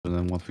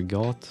what we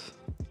got.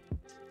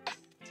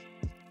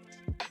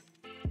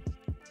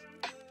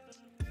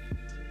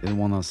 Didn't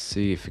want to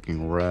see if we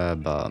can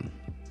grab.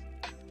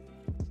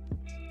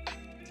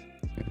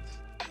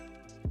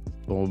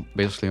 So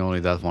basically, only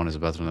that one is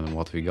better than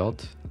what we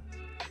got.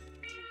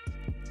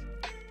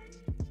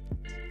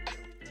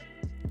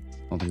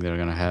 I don't think they're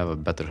gonna have a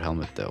better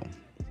helmet though.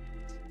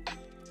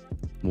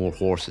 More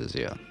horses,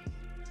 yeah.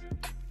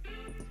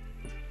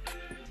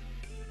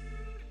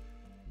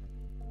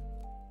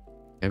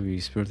 Heavy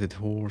spirited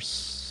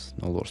horse,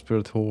 Noldor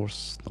spirit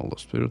horse, Noldor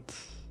spirit.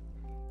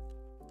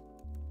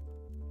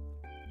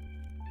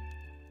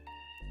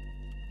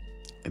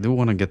 I do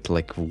want to get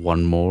like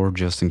one more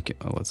just in case.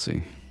 Oh, let's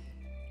see.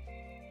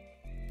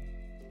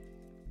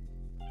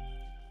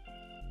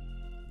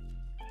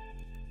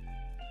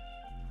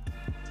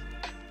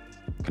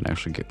 Can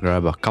actually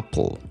grab a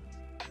couple.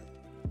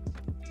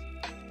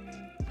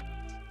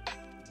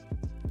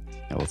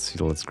 Yeah, let's see.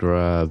 Let's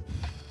grab.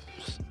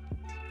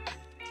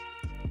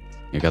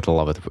 You gotta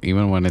love it.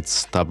 Even when it's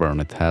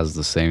stubborn, it has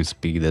the same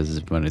speed as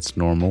when it's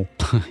normal.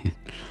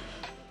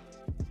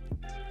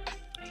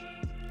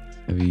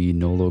 Heavy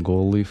Nolo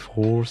Gold Leaf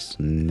Horse?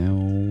 No.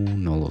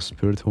 Nolo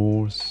Spirit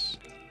Horse?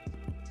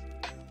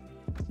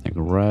 I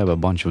grab a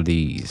bunch of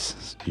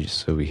these, just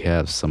so we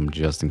have some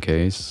just in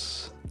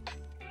case.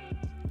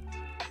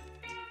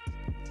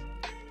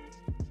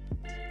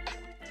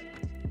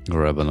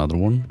 Grab another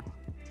one.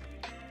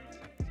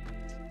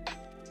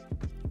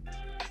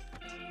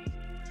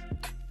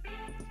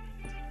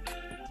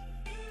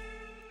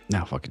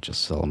 Now if I could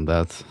just sell them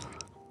that.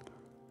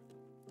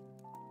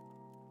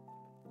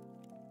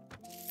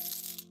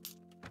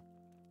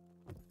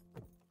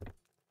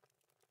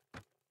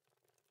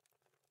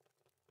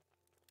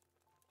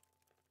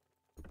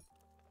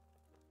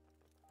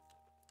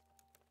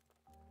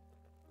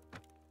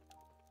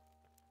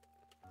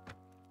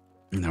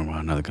 No,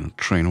 we're not gonna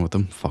train with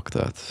them. Fuck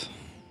that.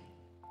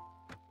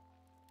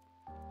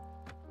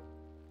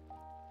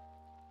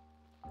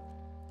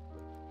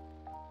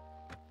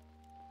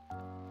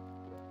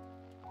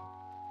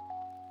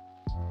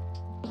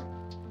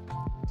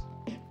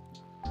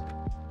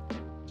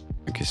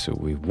 Okay, so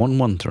we won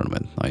one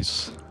tournament.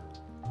 Nice.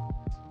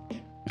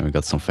 And we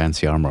got some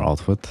fancy armor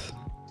outfit.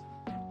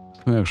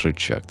 Let me actually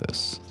check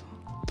this.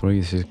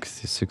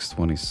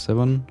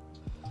 366.27.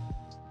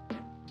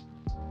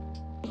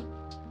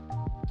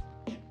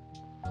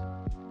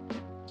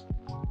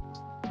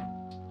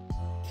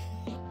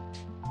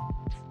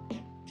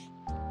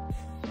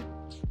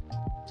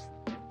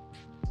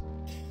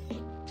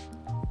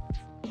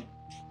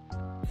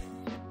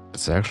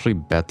 It's actually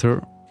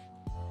better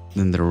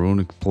than the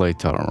runic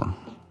plate armor.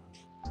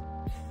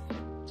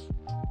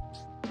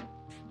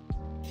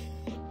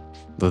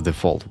 The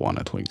default one,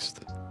 at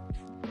least.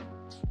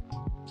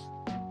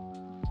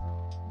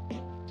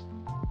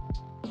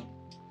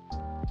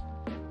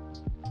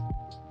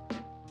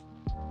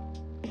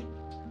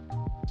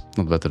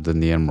 Not better than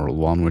the emerald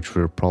one, which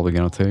we're probably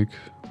gonna take.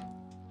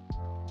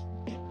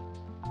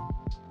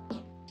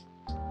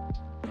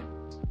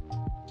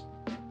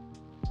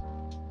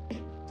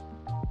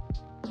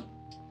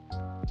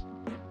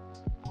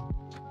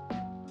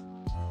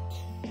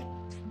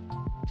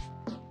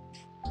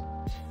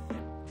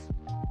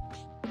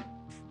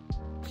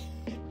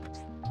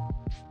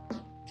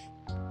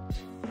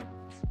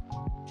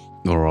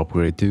 Or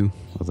upgrade to,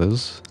 that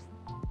is.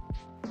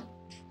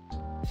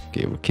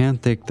 Okay, we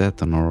can't take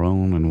that on our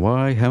own. And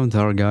why haven't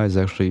our guys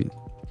actually...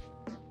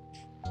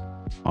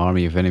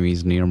 Army of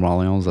enemies near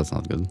Malians? That's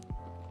not good.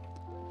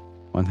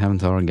 Why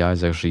haven't our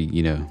guys actually,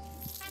 you know...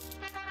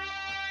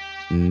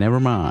 Never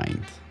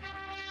mind.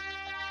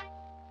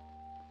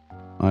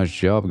 Nice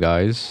job,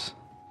 guys.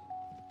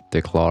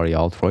 Take Lari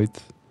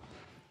outright.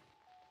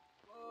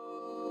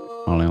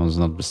 Malians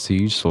not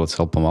besieged, so let's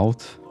help them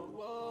out.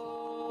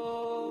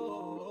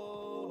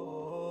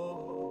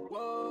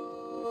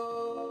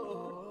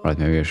 Right,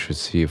 maybe I should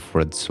see if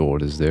Red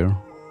Sword is there.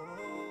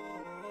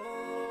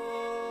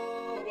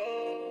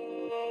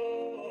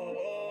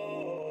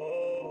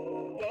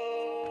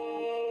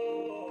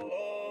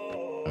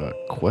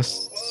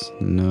 Quests?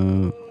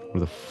 No. Where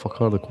the fuck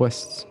are the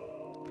quests?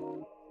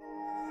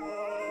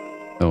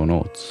 Oh,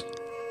 notes.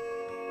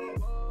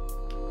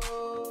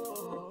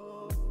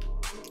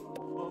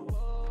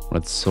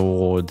 Red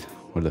Sword.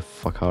 Where the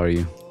fuck are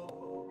you?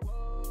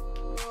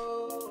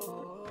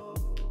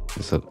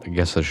 I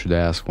guess I should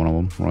ask one of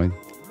them, right?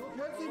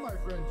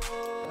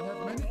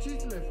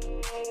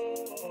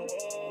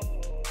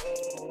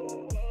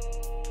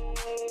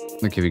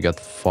 Okay, we got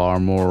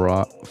five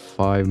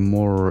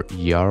more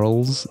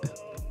Jarls.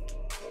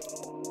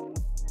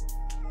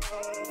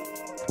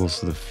 Close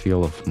to the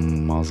field of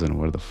Mazen.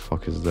 Where the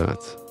fuck is that?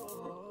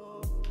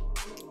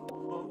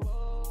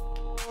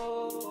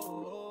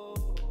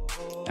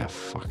 Ah,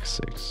 fuck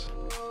sakes.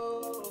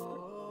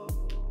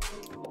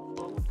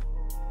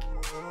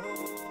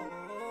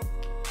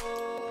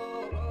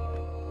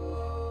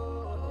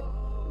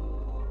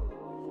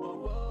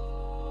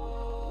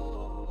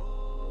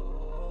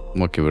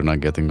 Okay, we're not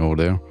getting over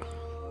there.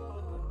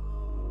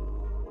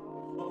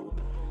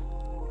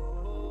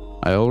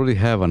 I already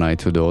have an eye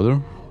to the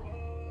other.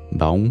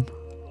 Boom.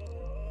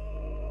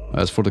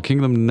 As for the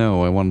kingdom,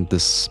 no, I want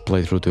this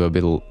playthrough to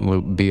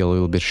be a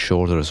little bit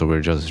shorter, so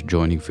we're just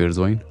joining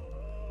Firdzwane.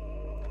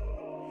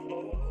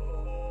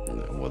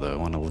 What I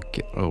want to look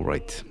at... Oh,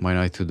 right.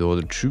 My eye to the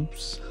other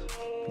troops.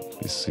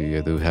 You see,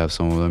 I do have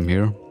some of them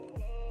here.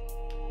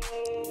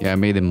 Yeah, I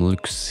made them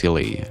look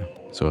silly.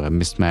 So I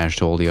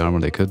mismatched all the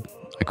armor I could.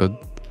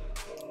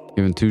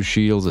 Even 2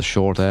 shields, a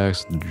short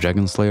axe,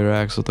 Dragon Slayer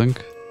axe, I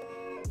think.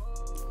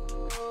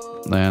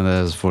 And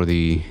as for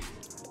the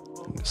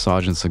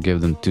sergeants, I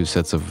gave them 2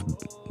 sets of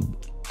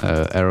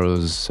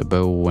arrows, a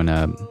bow, and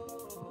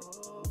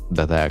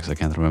that axe. I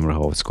can't remember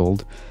how it's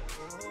called.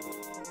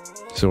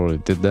 So I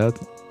did that.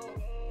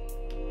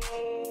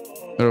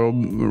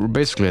 We're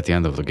basically at the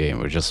end of the game.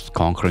 We're just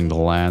conquering the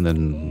land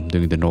and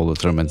doing the normal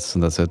tournaments,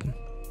 and that's it.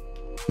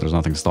 There's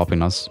nothing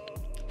stopping us.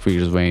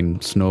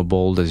 Firdzwane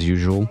snowballed as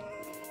usual,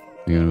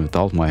 even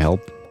without my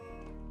help.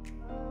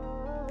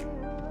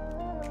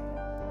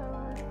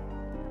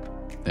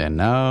 And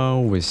now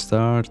we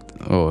start.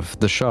 Oh, if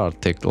the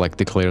shard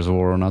declares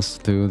war on us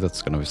too,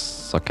 that's gonna be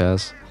suck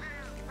ass.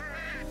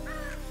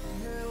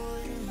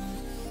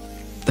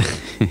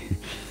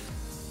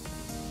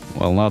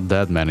 Well, not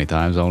that many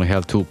times. I only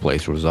have 2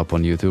 playthroughs up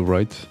on YouTube,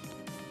 right?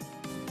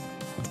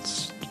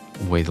 Let's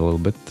wait a little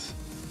bit.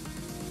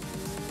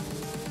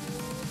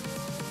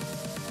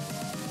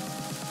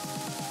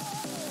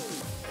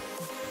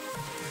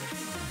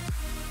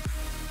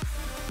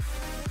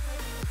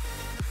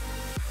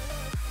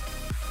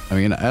 I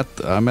mean,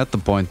 I'm at the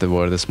point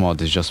where this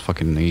mod is just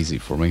fucking easy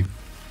for me.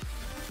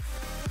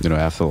 You know,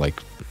 after like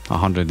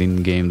 100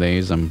 in-game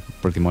days, I'm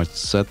pretty much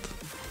set.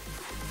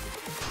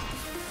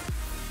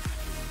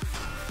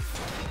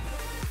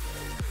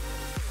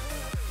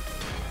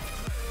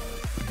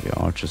 Okay,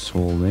 archers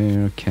hold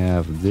there,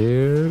 cav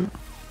there,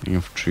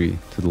 infantry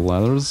to the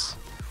ladders.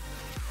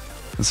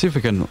 Let's see if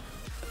we can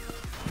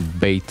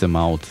bait them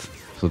out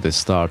so they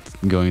start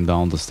going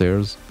down the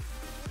stairs.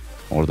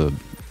 Or the...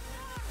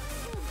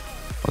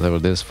 whatever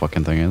this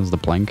fucking thing is, the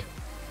plank.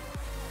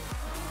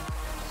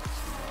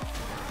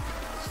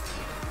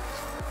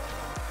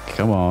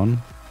 Come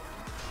on.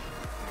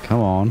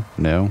 Come on.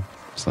 No,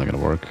 it's not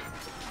gonna work.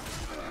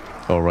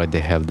 Alright,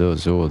 they have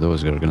those. Oh,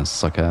 those are gonna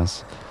suck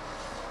ass.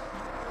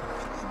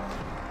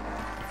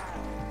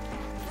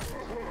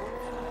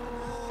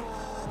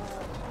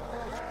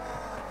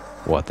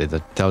 What, did I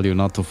tell you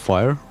not to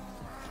fire?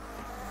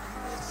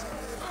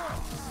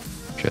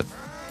 Shit.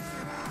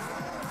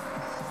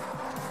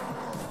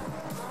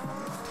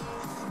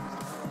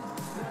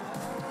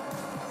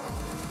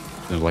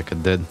 They're like a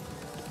dead.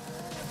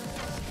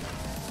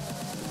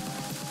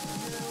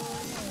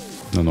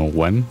 Don't know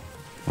when,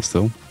 but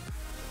still.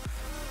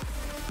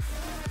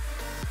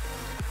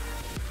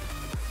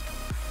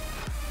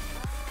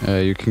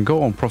 You can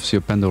go on Prophesy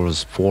of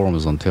Pendor's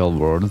forums on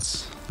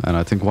Tailwords, and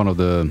I think one of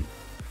the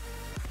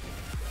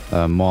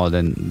mod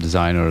and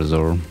designers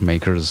or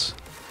makers,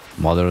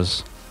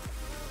 modders,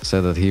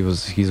 said that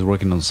he's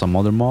working on some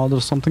other mod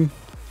or something,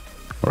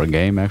 or a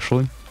game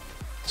actually.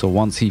 So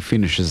once he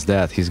finishes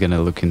that, he's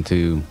gonna look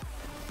into,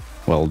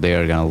 well,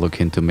 they're gonna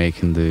look into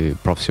making the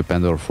Prophesy of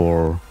Pendor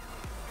for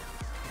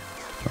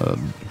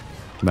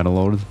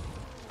Metalord.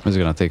 It's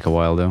gonna take a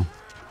while though,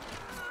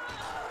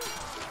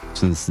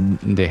 since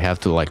they have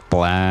to like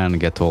plan,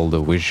 get all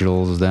the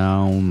visuals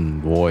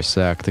down, voice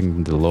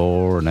acting, the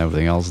lore and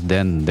everything else,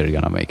 then they're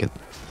gonna make it.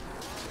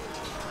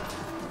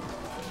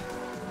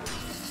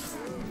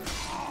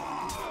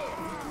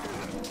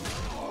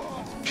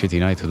 Shitty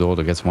Knight to the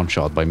Order gets one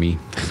shot by me.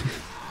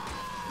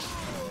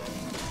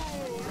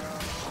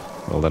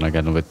 Well, then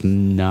again, with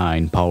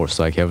 9 power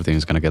strike, everything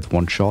is gonna get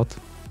one shot.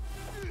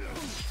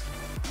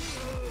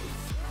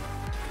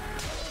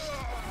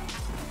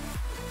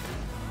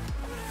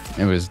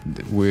 Anyways,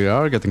 we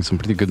are getting some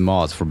pretty good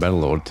mods for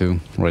Battlelord too,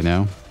 right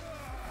now.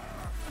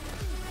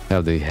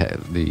 Have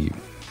the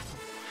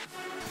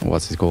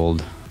what's it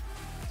called?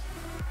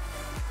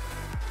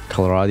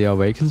 Coloradia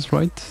Awakens,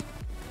 right?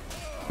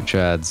 Which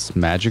adds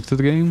magic to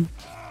the game.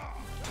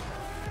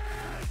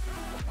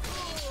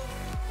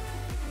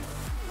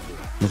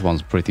 That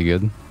one's pretty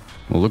good.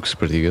 Well, looks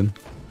pretty good.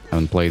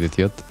 Haven't played it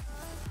yet.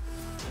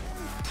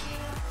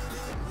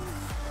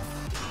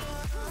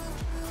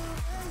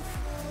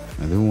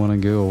 I do want to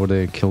go over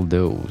there and kill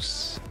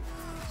those.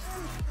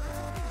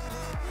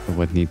 I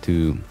would need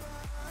to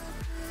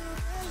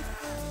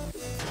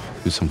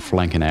do some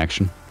flanking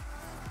action.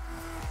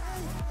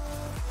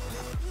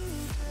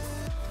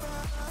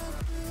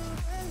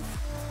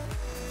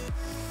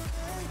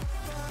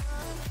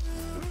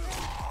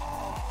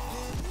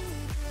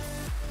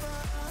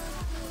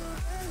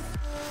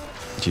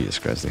 Jesus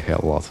Christ, they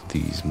have a lot of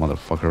these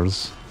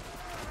motherfuckers.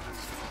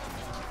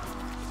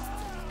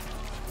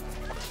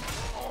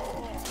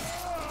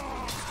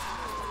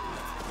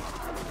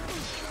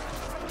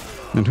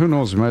 And who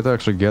knows, we might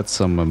actually get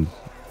some,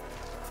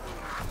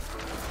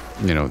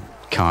 you know,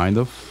 kind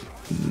of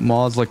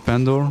mods like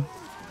Pendor.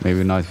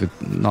 Maybe not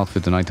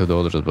with the Knight of the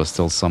Orders, but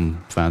still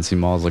some fancy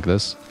mods like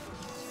this.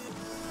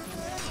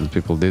 since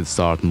people did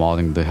start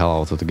modding the hell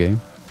out of the game.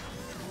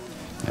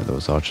 Yeah,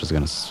 those archers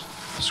gonna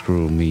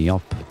screw me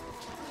up.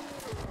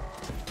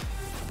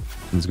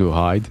 Let's go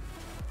hide.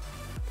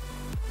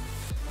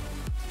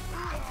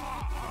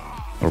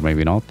 Or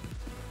maybe not.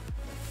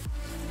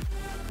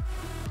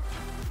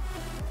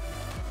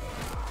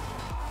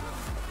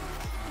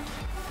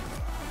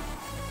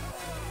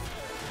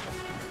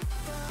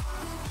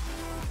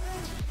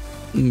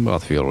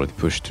 But we already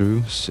pushed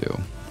through,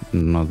 so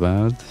not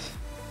bad.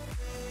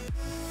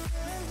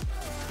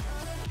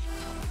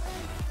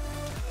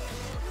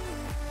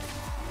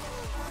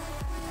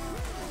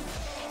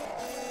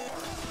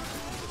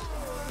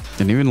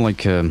 And even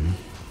like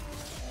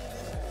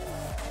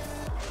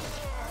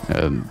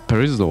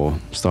Perisdo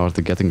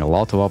started getting a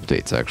lot of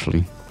updates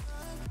actually.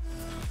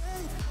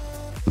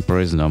 The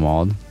Perisdo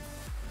mod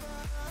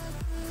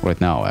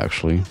right now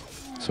actually.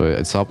 So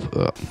it's up,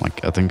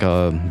 like I think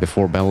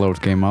before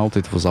Battlelord came out,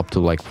 it was up to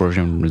like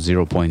version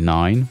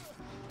 0.9.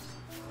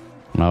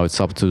 Now it's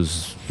up to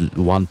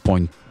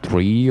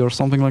 1.3 or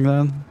something like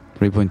that.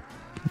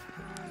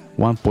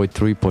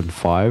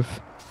 1.3.5,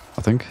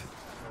 I think.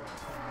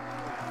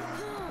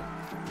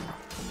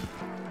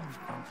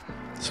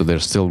 So they're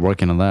still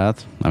working on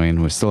that. I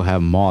mean, we still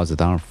have mods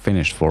that aren't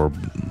finished for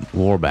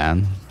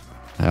Warband.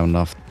 I have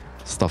enough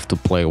stuff to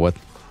play with.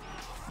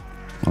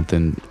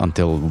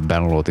 Until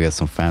Battlelord gets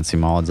some fancy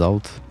mods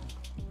out.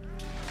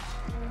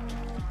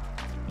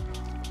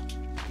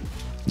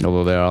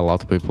 Although there are a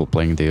lot of people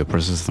playing the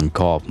persistent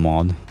co-op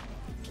mod.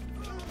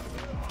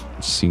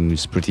 Which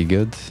seems pretty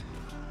good.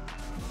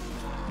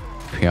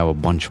 If you have a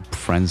bunch of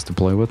friends to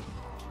play with.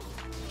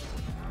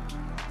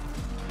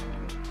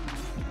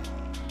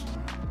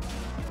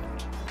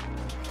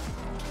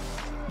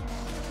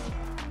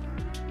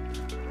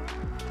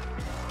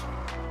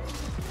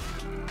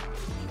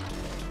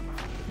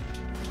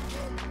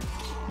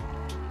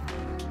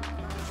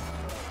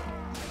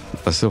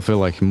 I still feel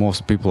like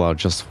most people are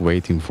just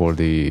waiting for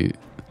the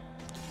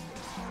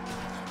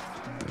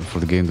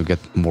game to get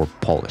more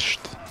polished,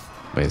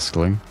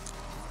 basically.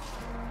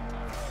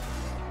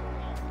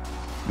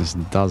 This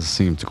does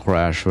seem to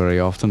crash very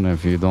often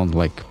if you don't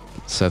like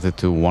set it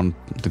to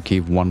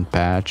keep one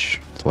patch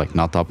to like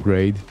not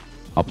update.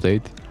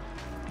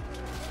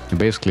 You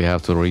basically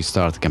have to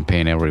restart the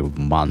campaign every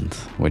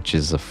month, which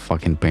is a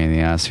fucking pain in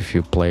the ass if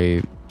you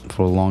play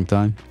for a long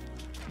time.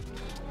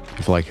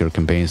 If like your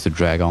campaigns to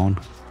drag on.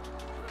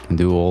 And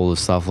do all the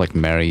stuff like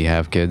marry,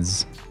 have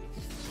kids,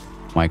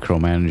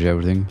 micromanage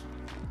everything.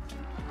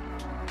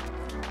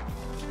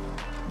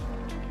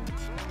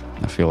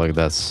 I feel like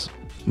that's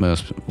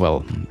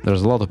well,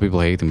 there's a lot of people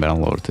hating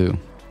Battlelord too.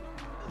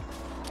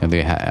 And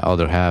the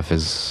other half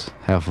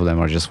of them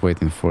are just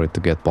waiting for it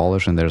to get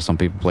polished, and there's some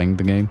people playing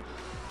the game.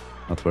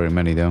 Not very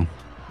many though.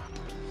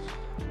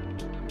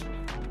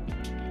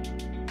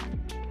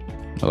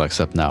 Well,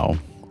 except now.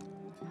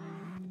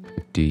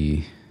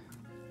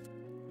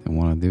 I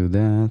want to do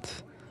that.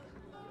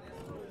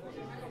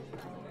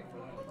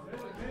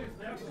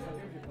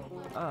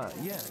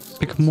 Yes.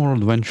 Pick more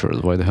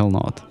adventures, why the hell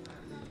not?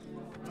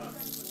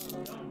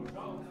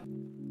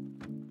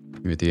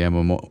 With the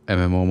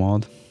MMO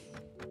mod.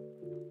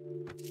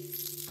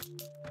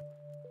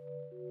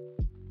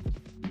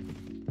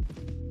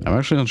 I'm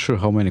actually not sure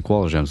how many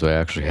quality gems I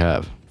actually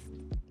have.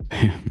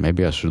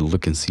 Maybe I should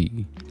look and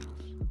see.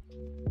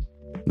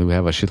 Do we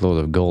have a shitload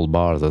of gold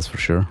bars, that's for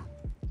sure.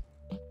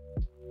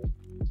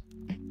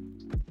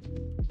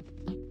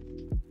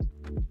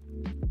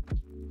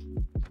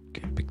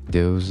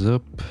 Those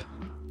up.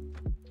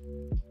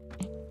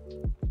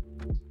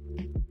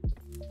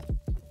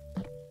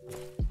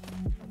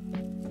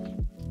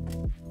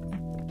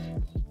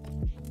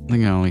 I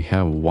think I only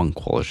have one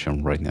quality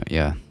gem right now.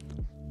 Yeah,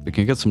 we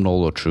can get some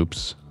Nolo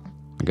troops,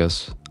 I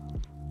guess.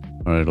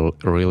 Or I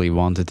really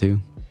wanted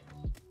to.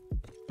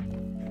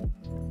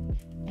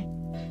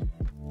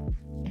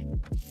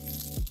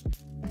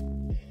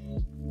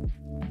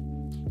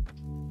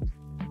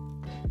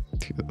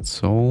 Okay,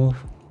 that's all.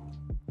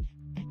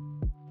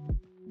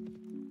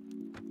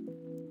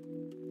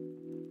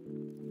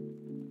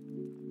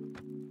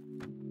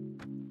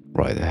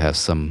 Right, I have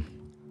some.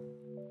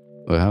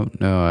 Well,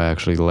 no, I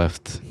actually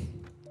left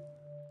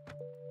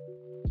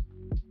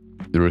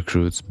the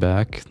recruits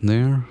back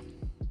there.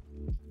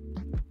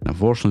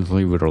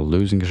 Unfortunately, we are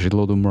losing a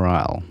shitload of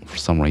morale for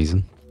some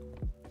reason.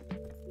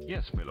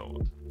 Yes, my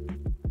lord.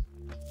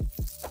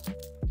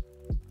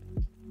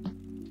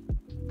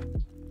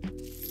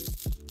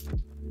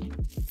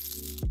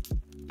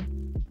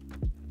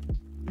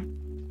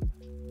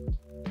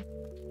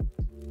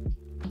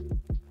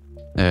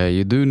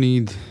 You do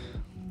need.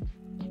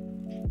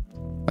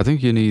 I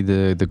think you need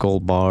the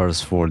gold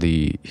bars for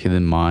the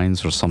hidden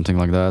mines or something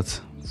like that.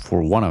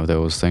 For one of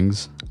those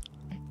things.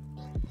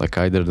 Like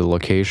either the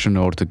location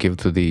or to give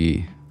to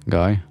the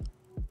guy.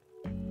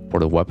 For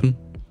the weapon.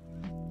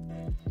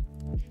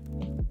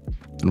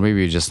 And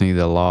maybe you just need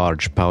a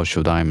large pouch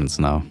of diamonds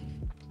now.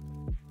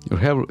 You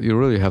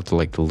really have to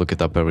like to look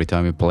it up every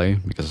time you play.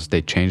 Because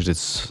they changed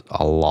it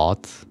a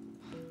lot.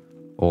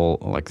 all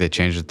like they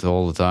change it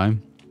all the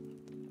time.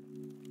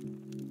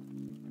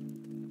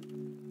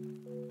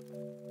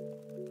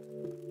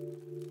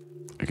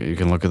 Okay, you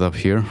can look it up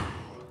here.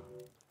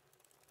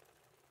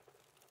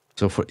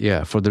 So for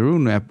the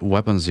rune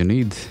weapons you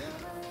need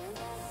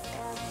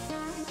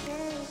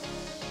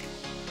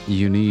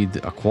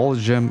a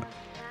quality gem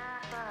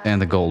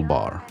and a gold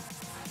bar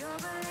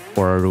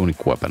for a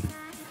runic weapon.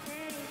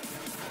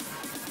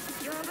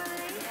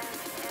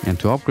 And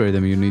to upgrade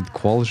them you need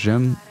quality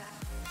gem.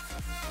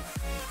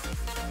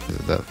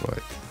 Is that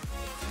right?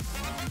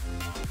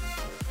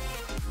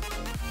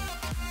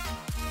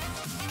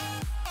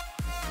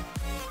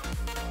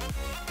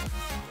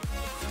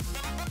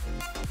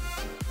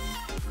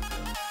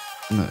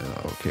 No,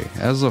 okay,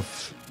 as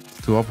of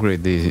to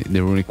upgrade the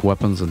runic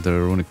weapons and the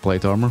runic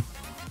plate armor,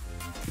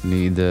 you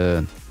need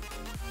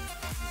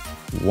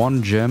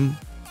 1 gem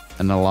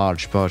and a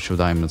large pouch of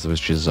diamonds,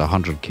 which is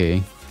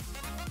 100k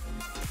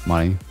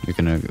money. You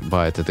can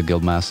buy it at the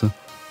guildmaster.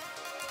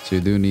 So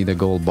you do need a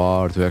gold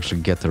bar to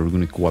actually get a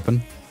runic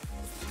weapon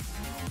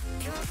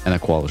and a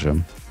quality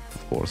gem,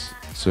 of course.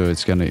 So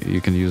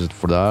you can use it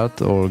for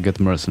that or get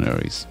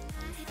mercenaries.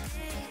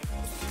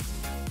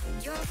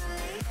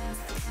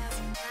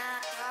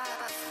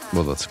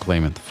 Well, let's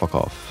claim it. Fuck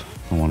off.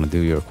 I want to do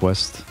your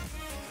quest.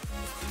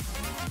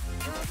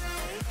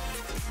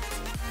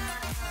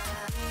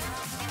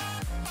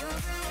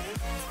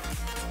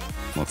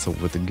 What's up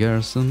with the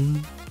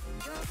garrison?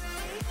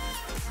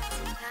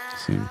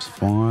 Seems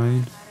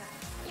fine.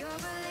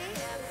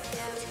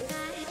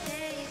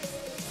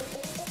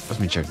 Let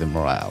me check the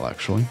morale,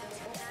 actually.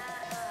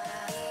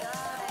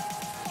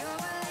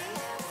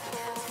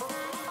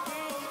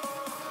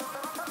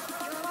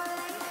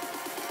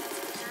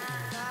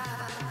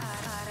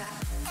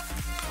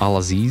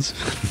 Al-Aziz.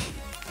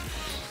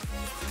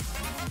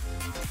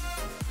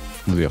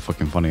 Would be a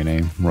fucking funny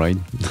name, right?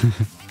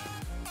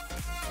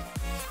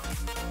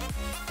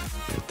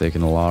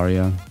 Taking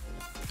Alaria.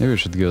 Maybe I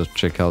should go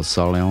check out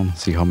Sarleon,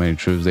 see how many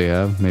troops they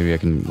have. Maybe I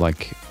can,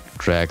 like,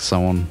 drag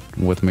someone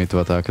with me to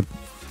attack it.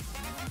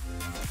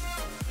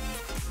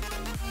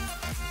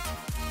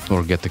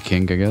 Or get the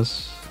king, I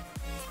guess.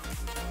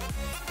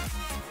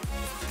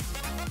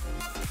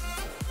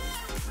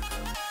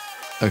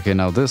 Okay,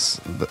 now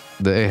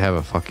they have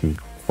a fucking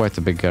quite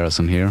a big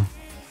garrison here.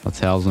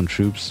 1,000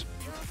 troops.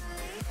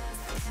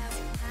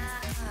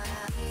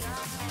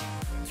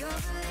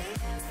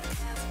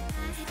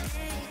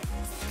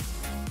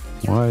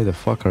 Why the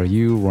fuck are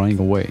you running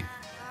away?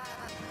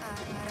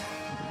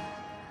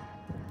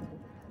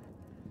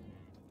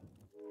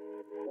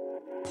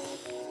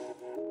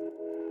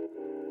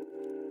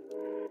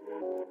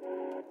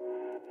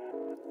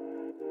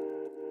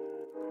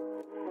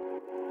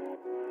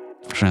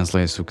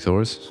 Translates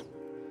victorious.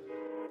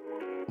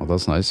 Oh,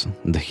 that's nice.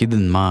 The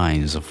hidden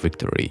mines of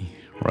victory,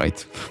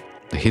 right?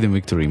 The hidden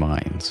victory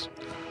mines.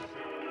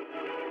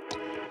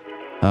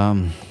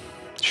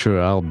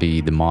 Sure, I'll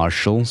be the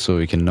marshal, so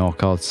we can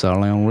knock out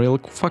Sarleon real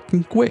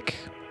fucking quick.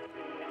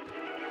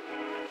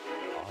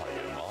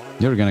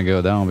 You're gonna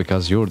go down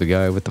because you're the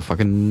guy with the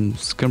fucking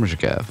skirmisher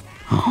cav.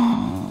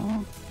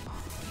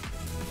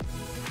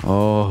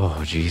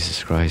 Oh,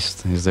 Jesus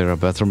Christ. Is there a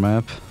better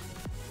map?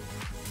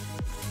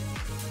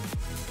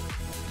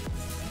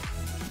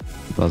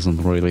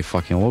 Doesn't really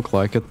fucking look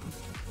like it.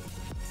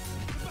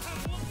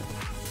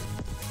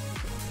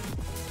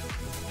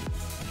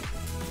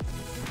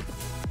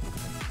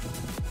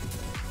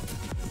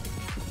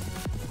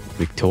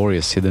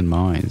 Victorious hidden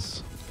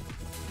mines.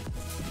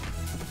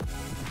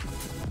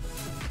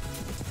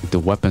 The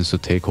weapons to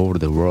take over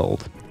the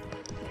world.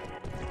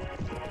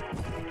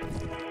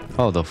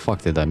 How the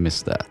fuck did I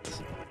miss that?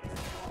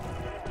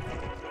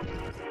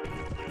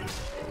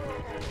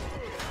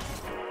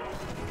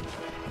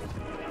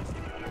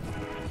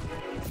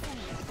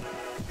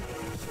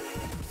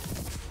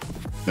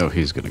 Oh,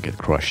 he's gonna get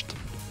crushed.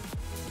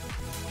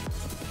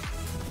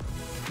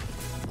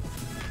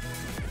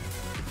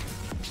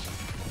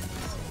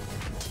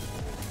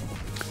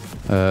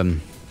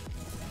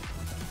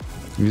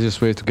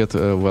 Easiest way to get,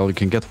 well, you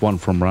can get one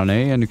from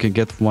Rane, and you can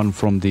get one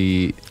from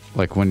the,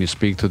 like, when you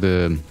speak to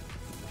the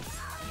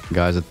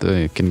guys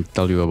that can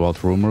tell you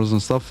about rumors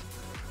and stuff.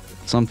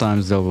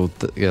 Sometimes they will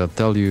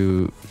tell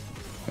you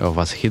of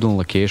a hidden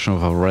location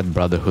of a Red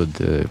Brotherhood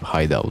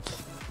hideout.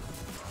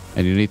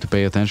 And you need to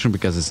pay attention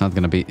because it's not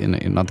gonna be,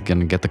 you're not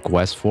gonna get a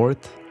quest for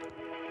it.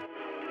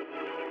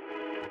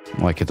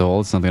 Like at all,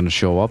 it's not gonna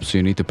show up, so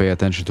you need to pay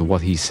attention to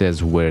what he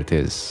says, where it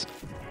is.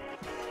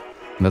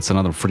 And that's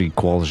another free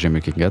quality gem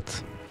you can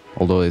get.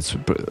 Although it's...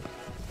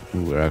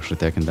 we're actually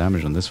taking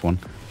damage on this one.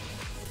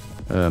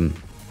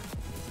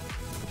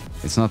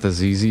 It's not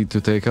as easy to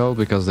take out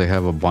because they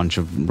have a bunch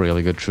of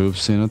really good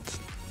troops in it.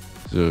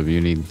 So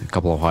you need a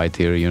couple of high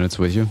tier units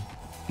with you.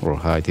 Or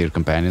high tier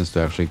companions to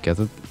actually get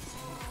it.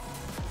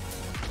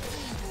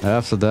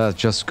 After that,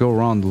 just go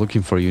around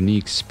looking for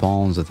unique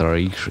spawns that are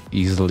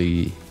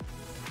easily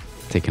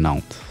taken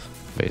out,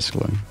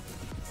 basically.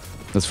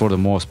 That's for the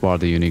most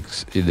part the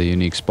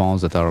unique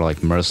spawns that are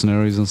like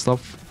mercenaries and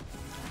stuff.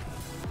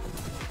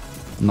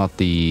 not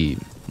the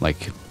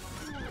like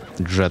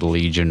Dread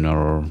Legion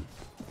or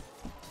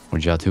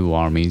Jatu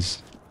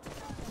armies.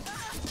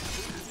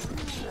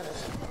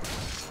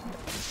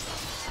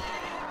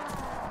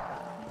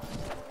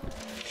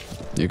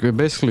 You could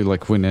basically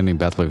like win any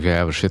battle if you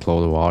have a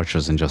shitload of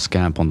archers and just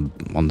camp on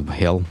the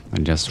hill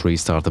and just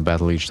restart the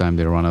battle each time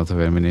they run out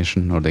of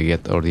ammunition or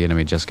the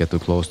enemy just get too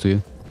close to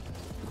you.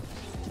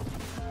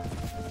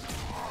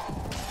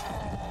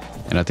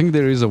 And I think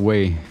there is a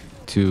way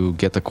to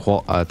get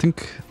I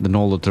think the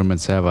Nolo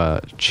tournaments have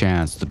a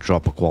chance to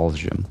drop a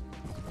quality gem.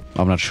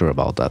 I'm not sure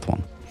about that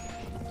one.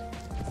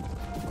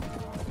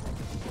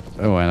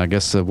 Oh, and I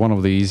guess one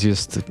of the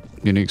easiest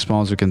unique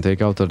spawns you can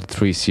take out are the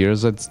 3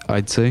 seers,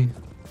 I'd say.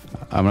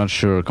 I'm not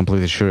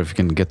completely sure if you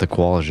can get the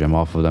quality gem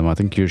off of them. I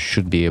think you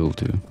should be able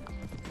to.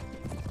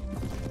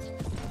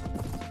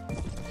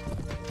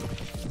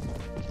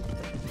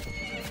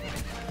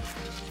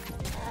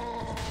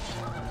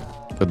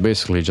 But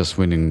basically just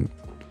winning,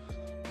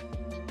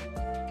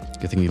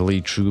 getting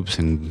elite troops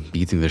and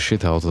beating the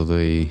shit out of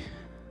the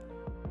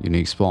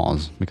unique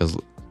spawns. Because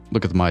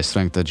look at my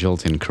strength,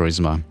 agility and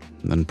charisma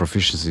and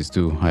proficiencies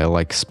too. I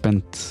like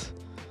spent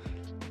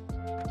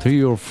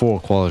 3 or 4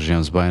 quality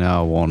gems by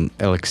now on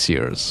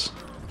elixirs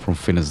from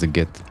Finis the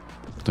Git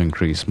to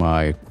increase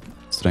my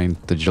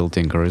strength,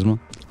 agility and charisma.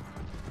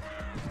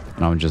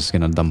 And I'm just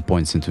gonna dump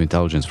points into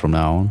intelligence from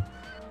now on.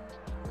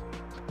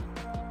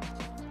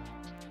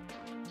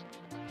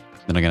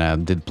 Then again, I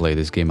did play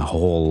this game a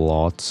whole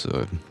lot,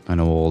 so I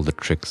know all the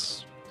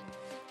tricks.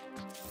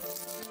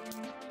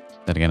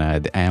 Then again,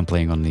 I am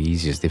playing on the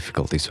easiest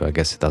difficulty, so I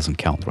guess it doesn't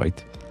count,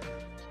 right?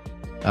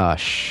 Ah,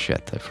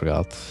 shit, I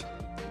forgot.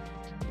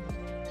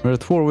 We're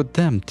at war with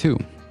them, too.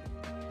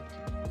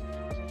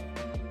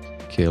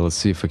 Okay, let's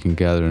see if I can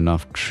gather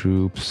enough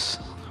troops.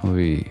 How do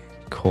we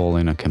call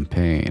in a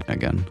campaign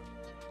again?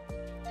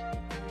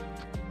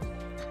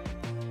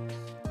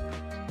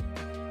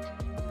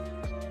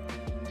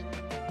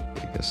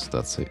 I guess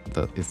that's it.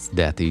 It's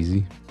that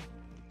easy.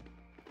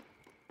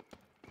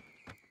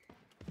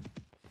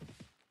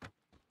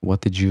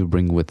 What did you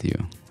bring with you?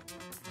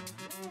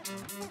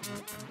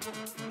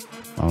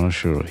 I'm not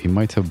sure. He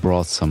might have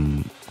brought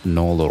some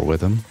Nolor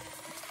with him.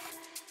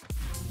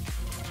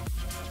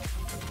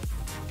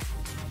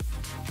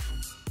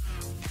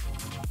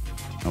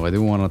 Oh, I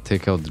do want to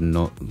take out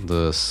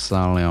the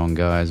San Leon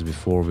guys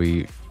before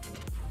we...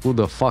 Who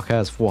the fuck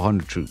has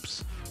 400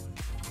 troops?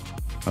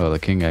 Oh, the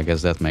king, I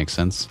guess that makes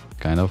sense.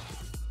 Kind of.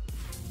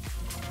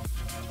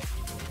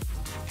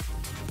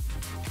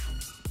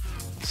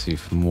 Let's see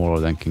if more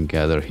of them can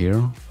gather here.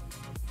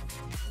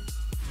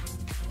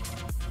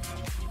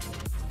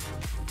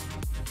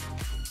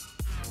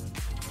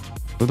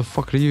 Where the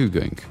fuck are you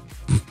going?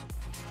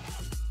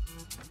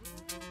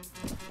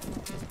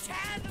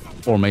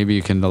 Or maybe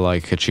you can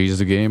like cheese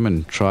the game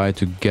and try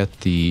to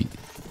get the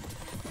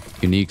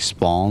unique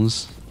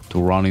spawns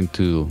to run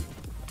into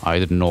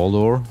either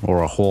Noldor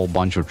or a whole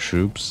bunch of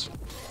troops.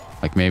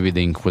 Like maybe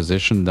the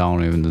Inquisition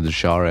down in the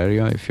Shar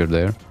area if you're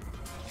there.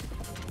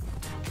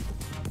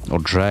 Or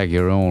drag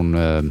your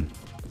own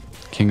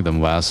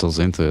kingdom vassals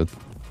into it.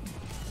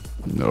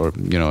 Or,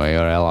 you know,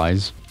 your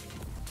allies.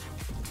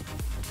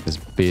 It's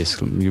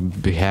basically,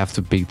 you have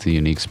to beat the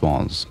unique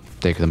spawns.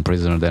 Take them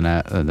prisoner,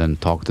 then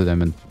talk to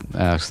them and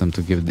ask them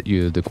to give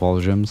you the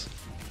quality gems.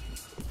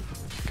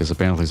 Because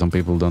apparently some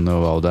people don't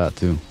know about that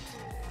too.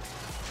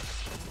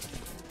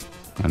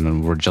 And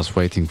then we're just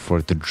waiting for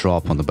it to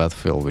drop on the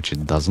battlefield, which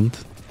it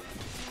doesn't.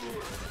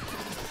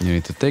 You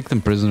need to take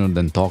them prisoner,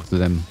 then talk to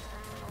them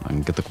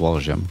and get the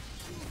quality gem.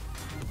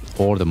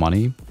 Or the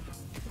money.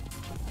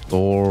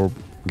 Or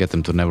get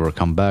them to never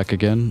come back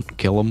again,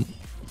 kill them.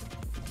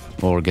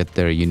 Or get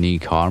their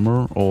unique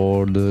armor,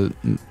 or the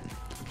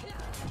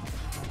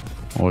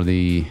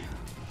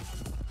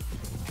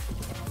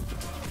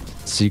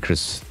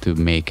secrets to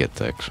make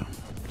it, actually.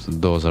 So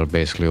those are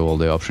basically all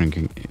the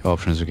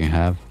options you can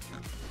have.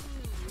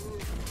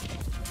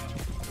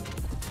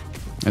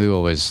 I do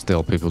always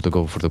tell people to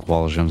go for the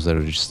quality gems,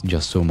 they're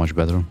just so much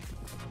better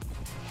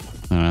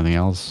than anything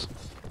else.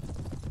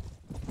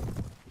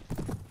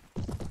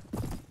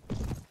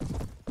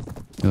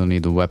 You don't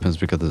need the weapons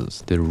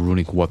because the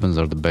runic weapons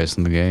are the best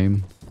in the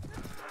game.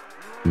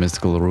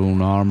 Mystical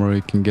rune armor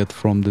you can get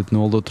from the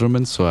Noldor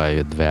tournament, so I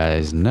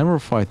advise never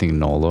fighting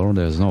Noldor,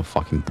 there's no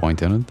fucking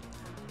point in it.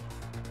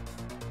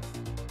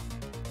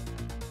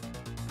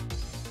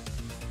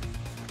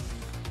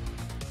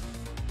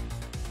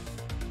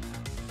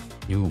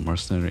 New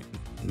mercenary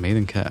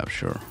maiden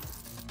capture.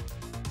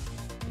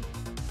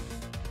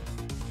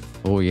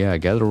 Oh yeah,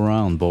 gather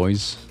around,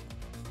 boys.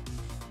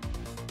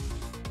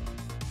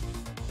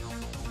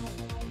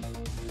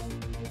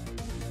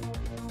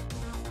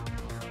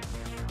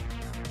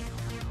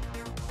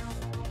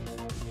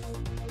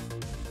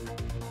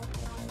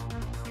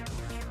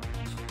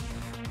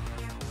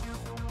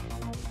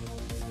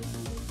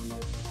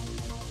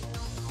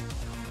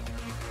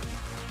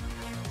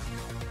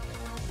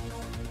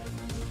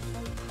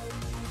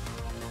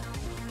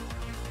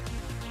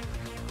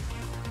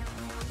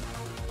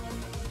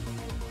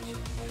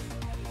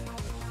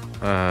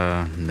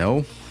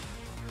 No.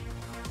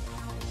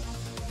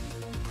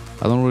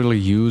 I don't really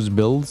use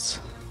builds.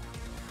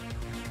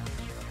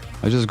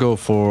 I just go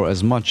for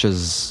as much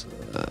as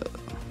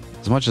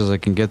I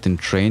can get in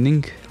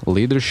training,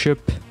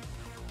 leadership,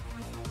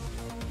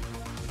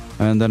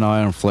 and then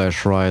Iron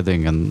Flash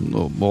riding and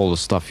all the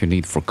stuff you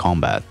need for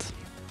combat.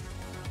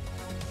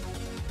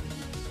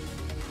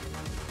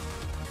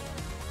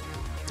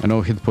 I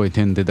know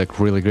Hitpoint did a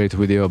really great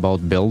video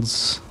about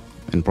builds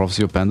in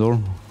Prophecy of Pendor.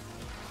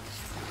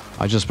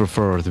 I just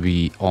prefer to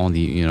be on the,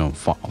 you know,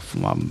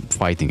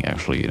 fighting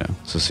actually, you know.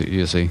 So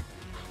you see,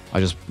 I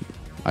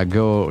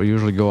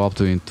usually go up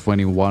to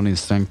 21 in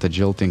strength,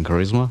 agility, and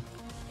charisma.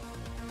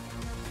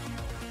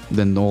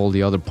 Then all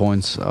the other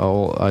points,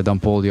 I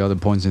dump all the other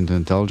points into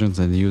intelligence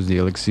and use the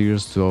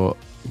elixirs to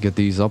get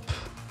these up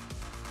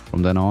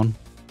from then on.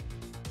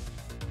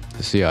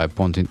 You see, I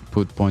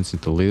put points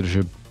into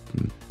leadership,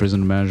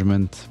 prison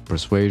management,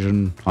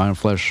 persuasion, Iron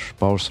Flash,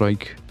 power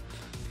strike,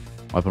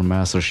 weapon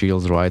master,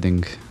 shields,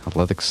 riding,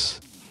 athletics.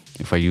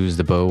 If I use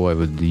the bow, I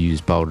would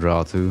use power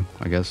draw too,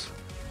 I guess.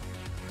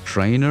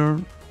 Trainer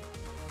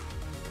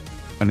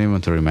and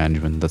inventory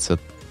management, that's it.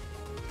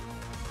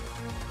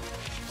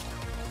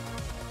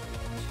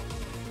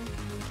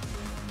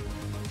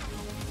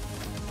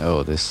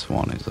 Oh, this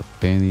one is a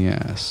pain in the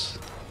ass.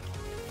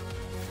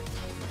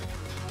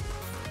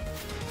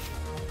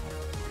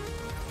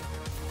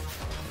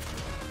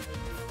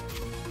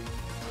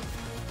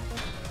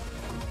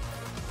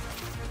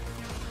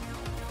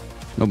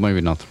 No,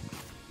 maybe not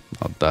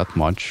that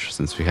much,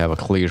 since we have a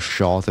clear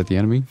shot at the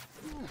enemy.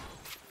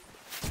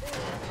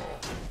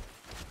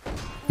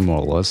 More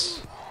or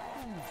less.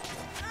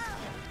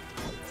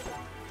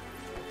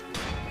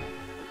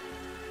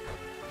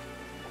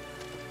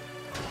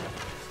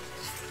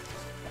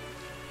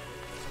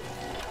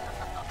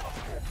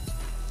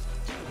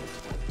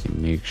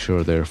 Make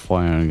sure they're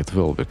firing at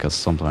will, because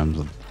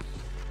sometimes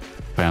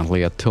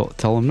apparently I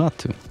tell them not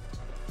to.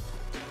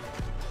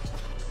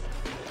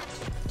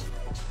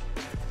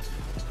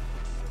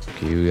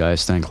 Okay, you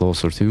guys stand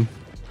closer too.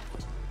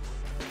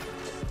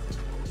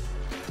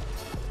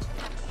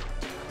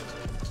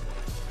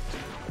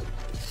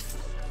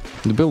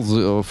 The builds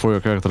for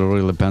your character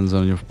really depends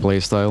on your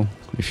playstyle.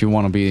 If you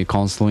want to be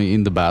constantly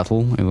in the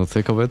battle, in the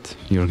thick of it,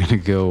 you're gonna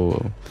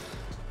go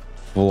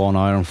full on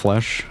Iron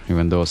Flash,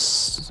 even though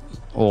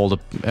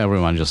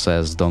everyone just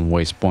says don't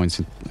waste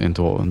points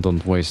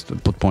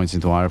put points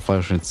into Iron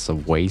Flash. It's a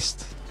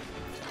waste.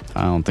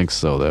 I don't think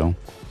so though.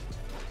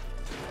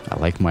 I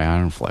like my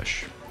Iron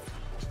Flash,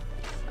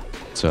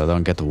 so I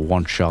don't get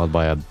one shot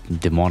by a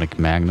demonic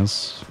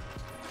Magnus.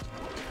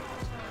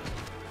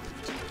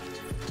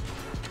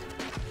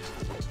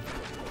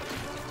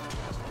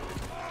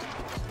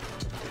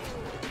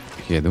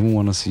 Okay, I don't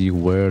want to see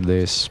where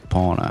they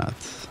spawn at.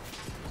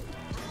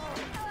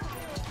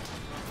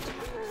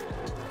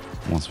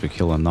 Once we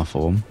kill enough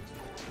of them.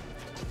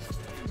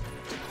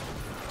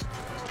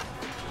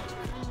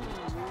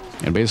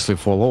 And basically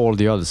for all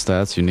the other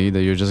stats you need,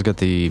 you just get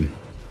the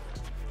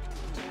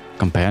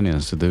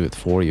companions to do it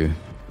for you.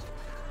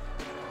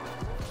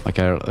 Like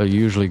I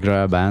usually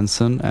grab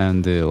Anson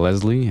and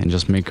Leslie and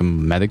just make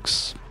them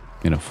medics,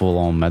 you know,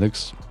 full-on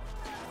medics.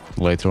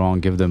 Later on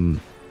give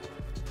them...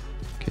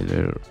 Okay,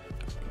 they're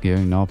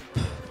going up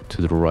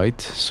to the right,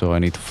 so I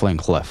need to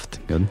flank left.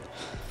 Good.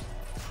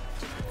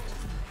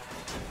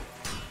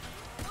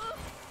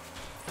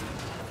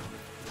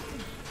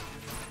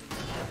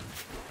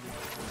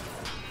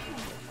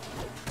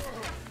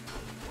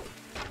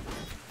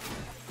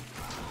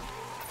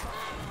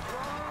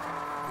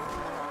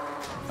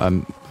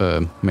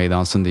 I made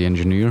Anson the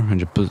engineer and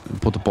just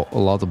put a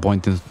lot of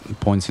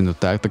points into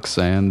tactics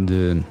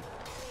and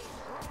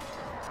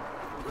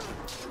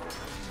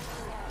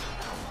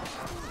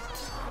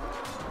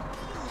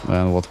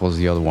what was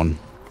the other one?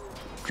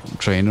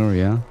 Trainer,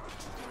 yeah.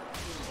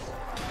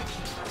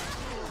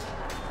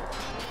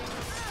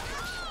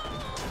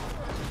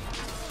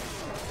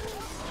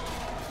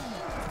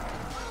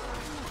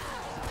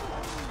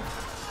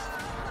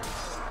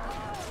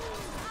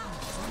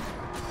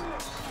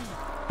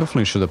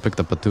 Definitely should have picked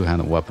up a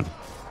two-handed weapon.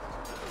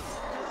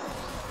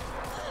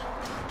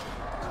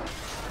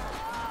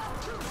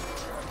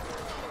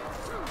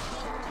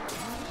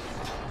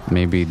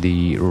 Maybe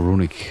the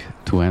runic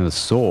two-handed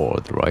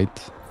sword,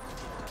 right?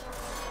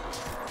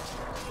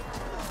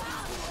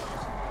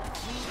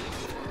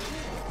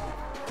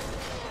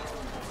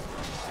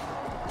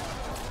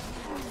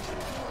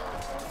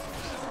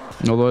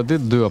 Although I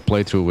did do a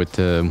playthrough with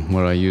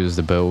where I used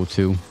the bow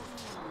too.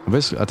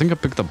 Basically, I think I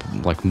picked up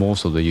like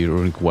most of the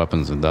runic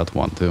weapons in that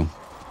one too.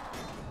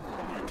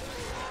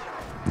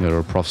 There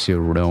are Prophecy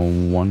of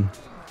Rome one.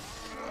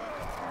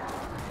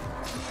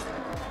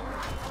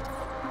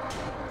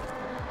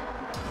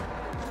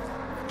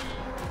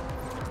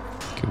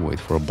 Okay, wait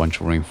for a bunch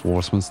of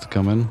reinforcements to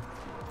come in.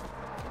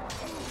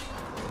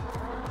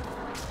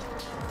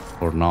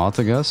 Or not,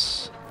 I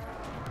guess.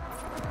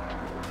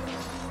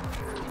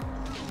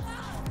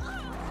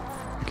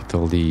 I can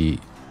tell the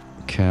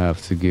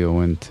cav to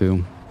go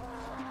into.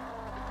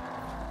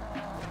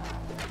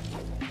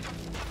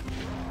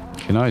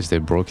 Okay, nice. They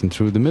broke in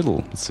through the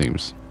middle, it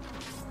seems.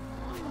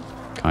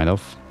 Kind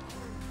of.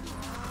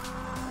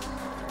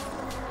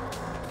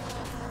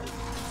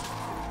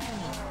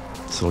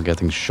 Still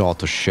getting shot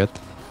to shit.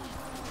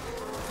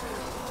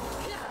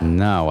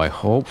 Now I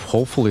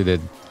hopefully they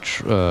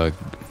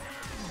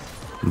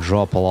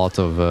drop a lot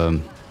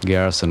of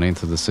garrison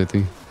into the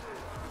city.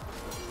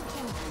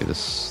 Okay,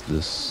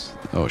 this.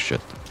 Oh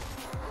shit.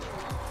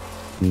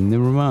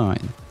 Never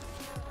mind.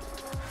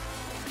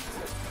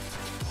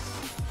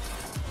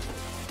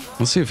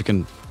 Let's see if we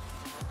can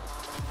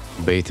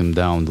bait him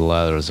down the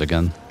ladders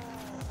again.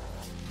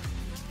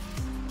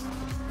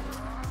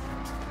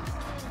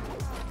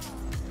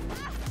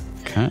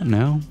 Okay,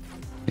 no.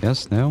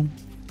 Yes, no.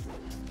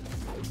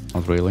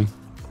 Not really.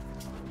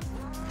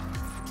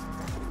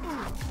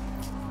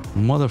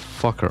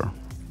 Motherfucker.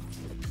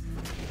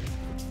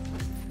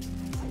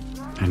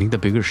 I need a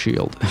bigger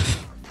shield.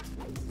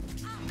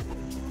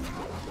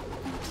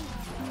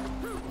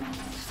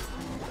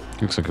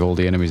 Looks like all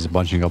the enemies are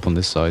bunching up on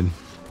this side.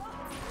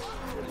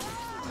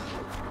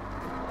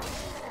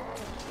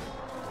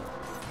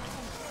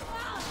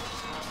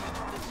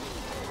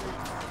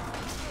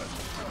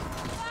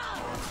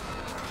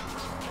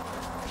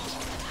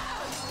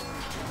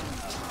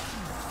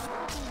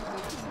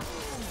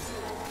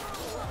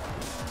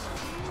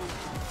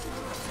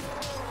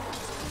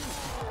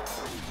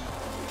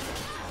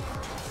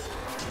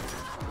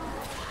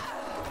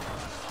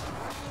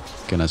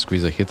 Can I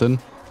squeeze a hit in?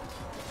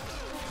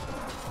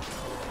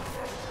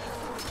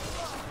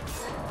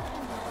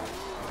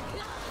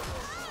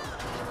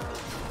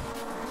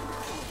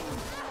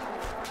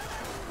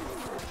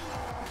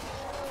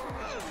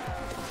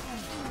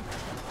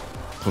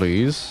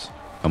 Please,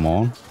 come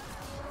on.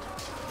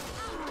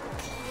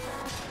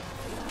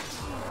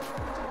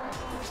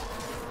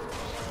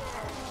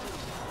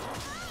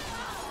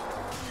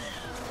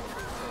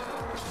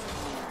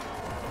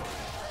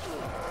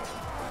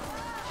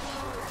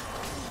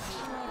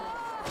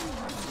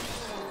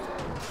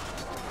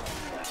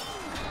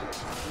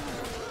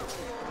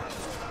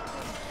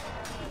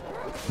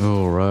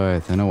 All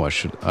right, I know what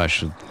I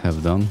should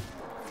have done.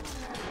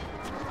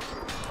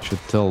 Should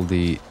tell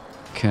the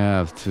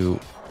cav to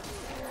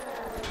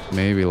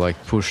maybe like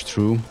push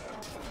through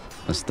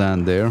and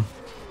stand there.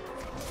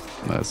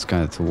 That's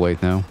kind of too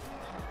late now.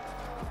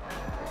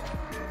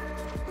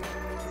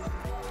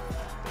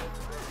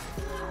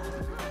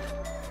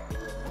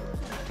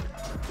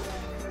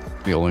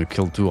 We only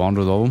killed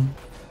 200 of them.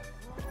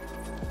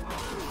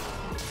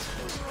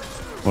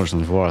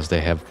 Fortunately for us,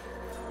 they have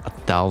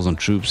 1,000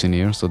 troops in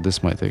here, so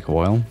this might take a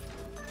while.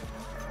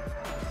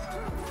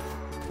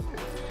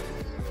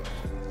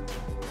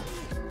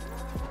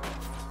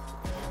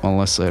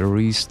 Unless I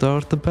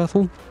restart the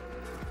battle.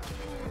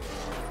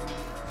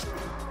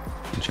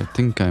 Which I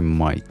think I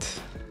might.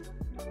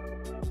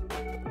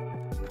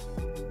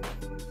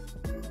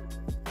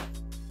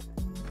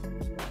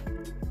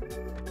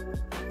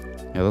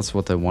 Yeah, that's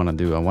what I want to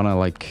do. I want to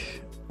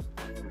like...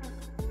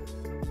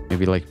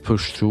 maybe like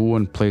push through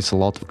and place a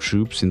lot of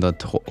troops in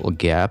that whole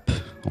gap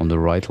on the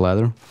right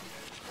ladder.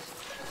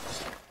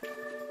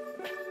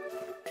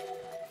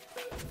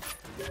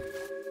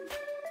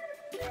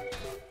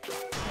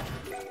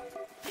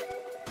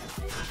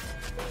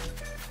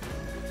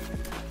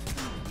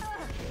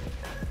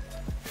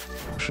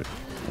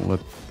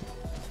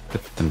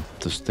 Get them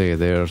to stay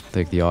there,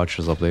 take the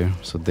archers up there,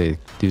 so they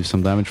do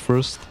some damage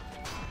first.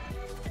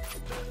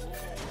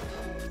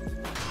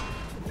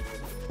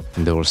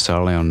 And they were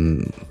certainly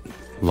on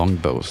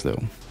longbows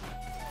though.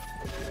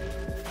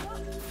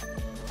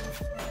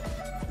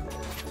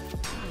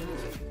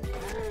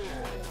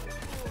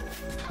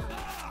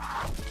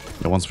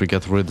 And once we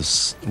get rid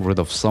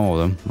of some of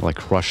them,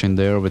 like rush in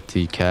there with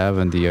the cav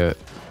and the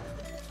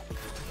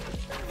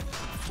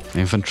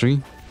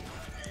infantry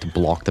to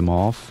block them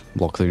off,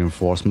 block the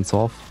reinforcements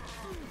off.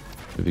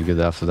 Should be good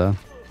after that.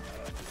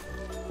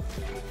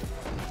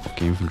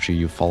 Okay, infantry,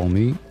 you follow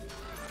me.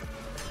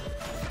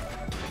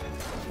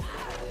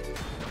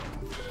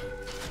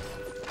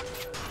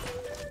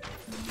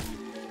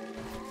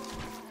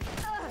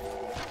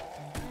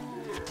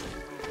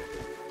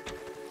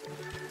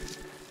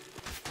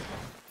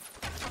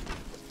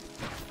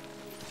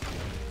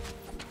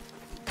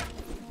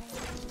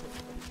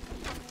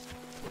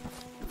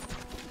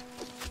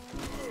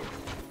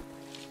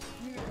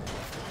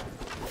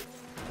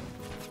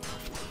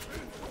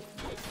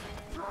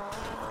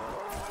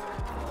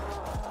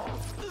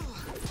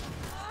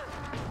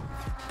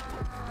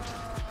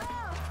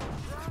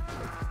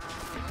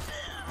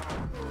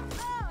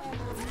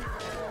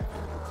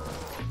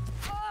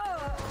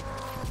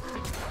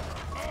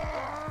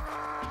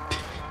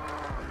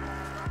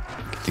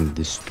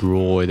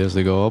 Destroyed as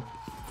they go up.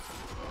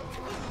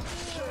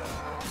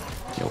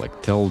 Yeah,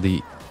 like tell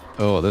the...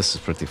 Oh, this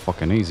is pretty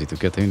fucking easy to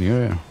get in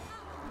here.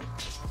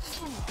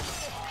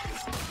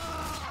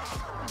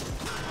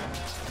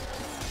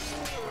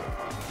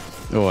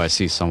 Oh, I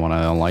see someone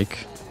I don't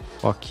like.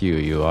 Fuck you,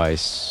 you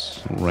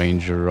ice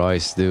ranger,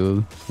 ice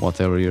dude,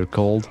 whatever you're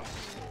called.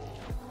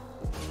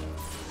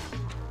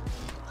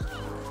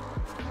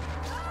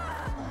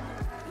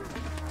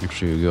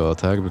 Actually, you go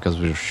attack because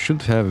we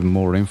should have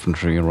more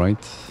infantry, right?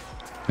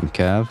 And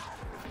cav.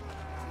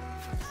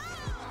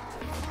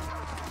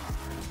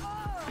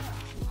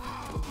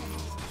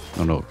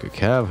 Oh no, okay,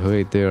 cav,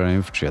 wait there, and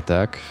infantry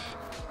attack.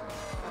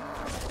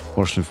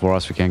 Fortunately for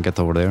us, we can't get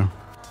over there.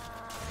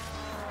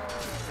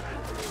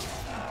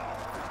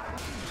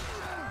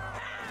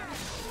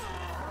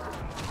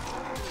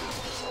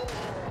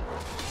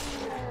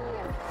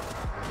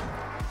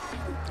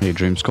 Hey,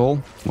 Dream Skull,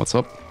 what's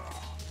up?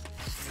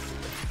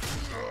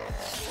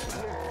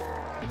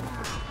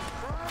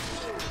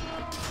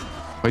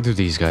 Why do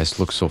these guys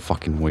look so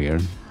fucking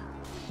weird?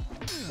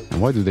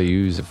 And why do they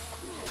use a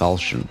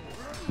falchion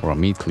or a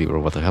meat cleaver,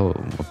 what the hell,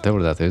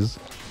 whatever that is?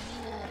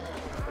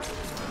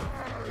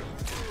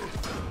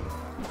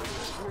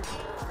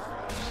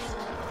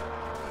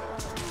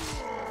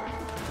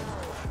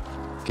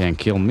 Can't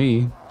kill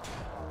me.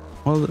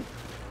 Well,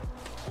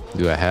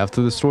 do I have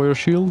to destroy your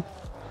shield?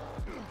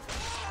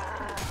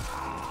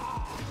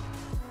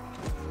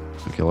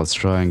 Okay, let's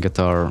try and get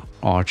our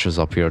archers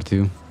up here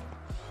too.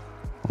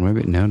 Or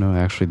maybe, no,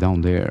 actually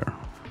down there.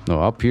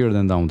 No, up here,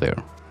 then down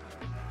there.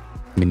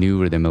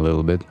 Maneuver them a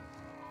little bit.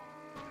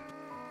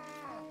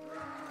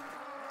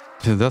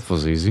 Yeah, that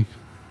was easy.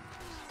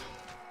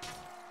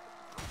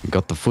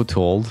 Got the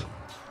foothold.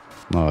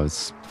 No,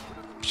 it's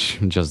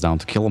just down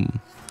to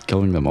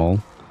killing them all.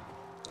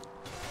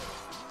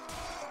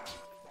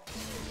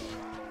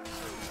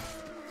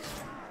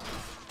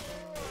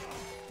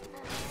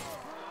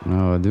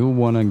 No, I do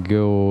want to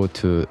go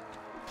to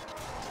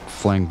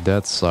flank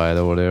that side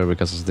over there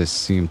because they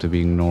seem to be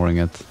ignoring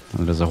it.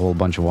 And there's a whole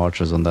bunch of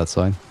archers on that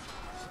side.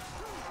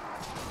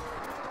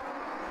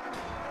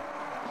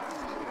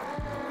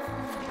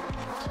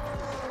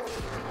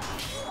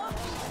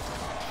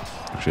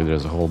 Actually,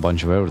 there's a whole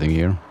bunch of everything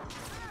here.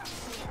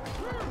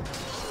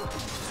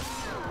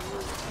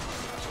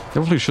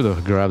 Definitely should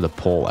have grabbed a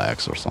pole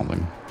axe or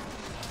something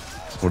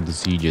for the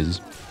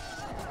sieges.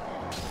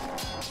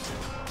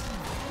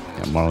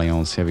 Yeah,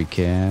 Marleon's heavy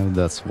cav,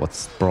 that's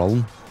what's the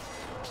problem.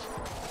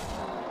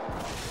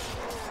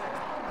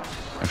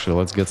 Actually,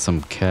 let's get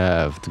some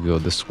cav to go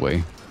this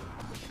way.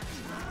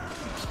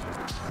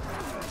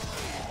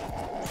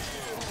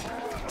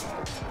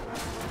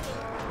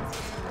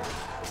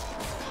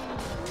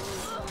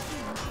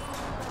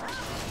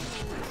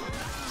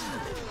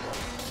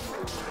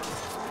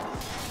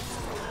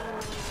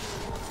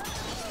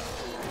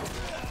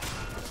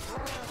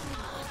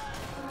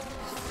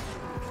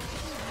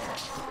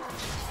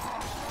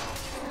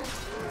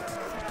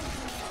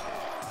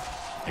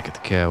 Get the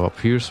cav up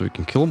here so we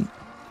can kill him.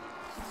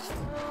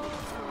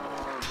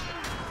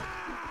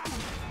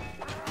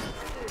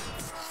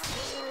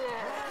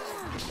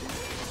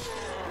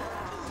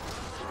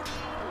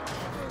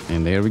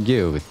 And there we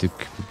go, we took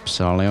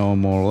Sarleon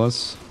more or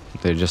less.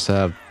 They just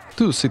have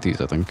 2 cities,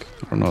 I think.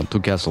 Or no, 2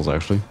 castles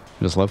actually,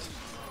 just left.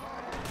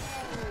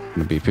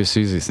 Gonna be piss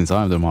easy since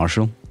I'm the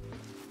marshal.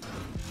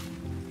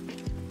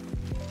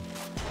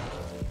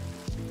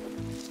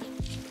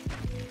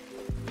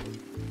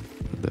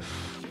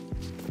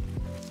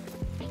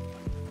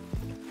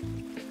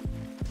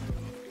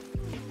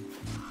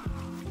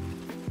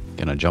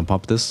 Can I jump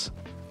up this?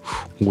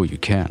 Oh, you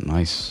can,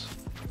 nice.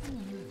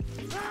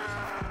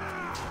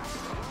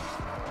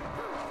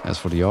 As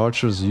for the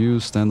archers, you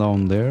stand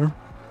down there.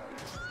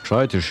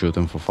 Try to shoot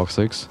them for fuck's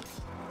sakes.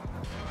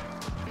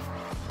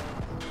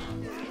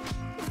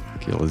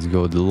 Okay, let's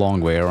go the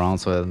long way around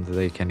so that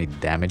they can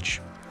eat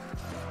damage.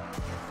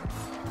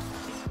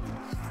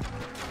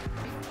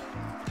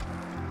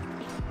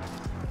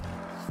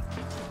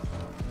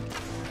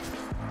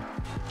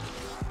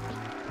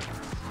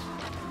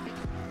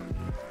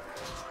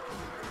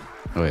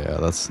 Oh yeah,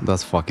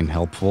 that's fucking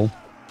helpful.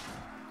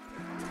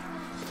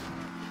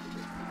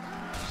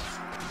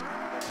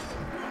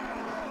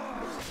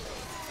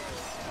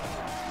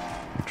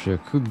 Actually, I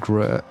could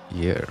grab...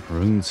 yeah,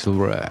 rune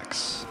silver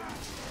axe.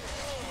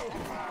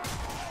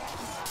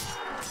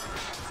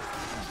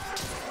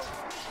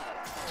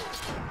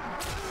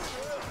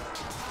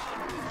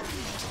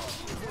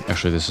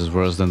 Actually, this is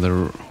worse than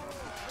the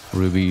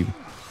ruby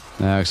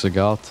axe I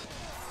got.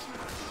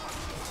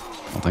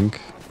 I think.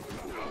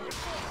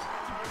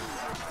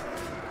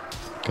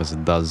 Because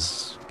it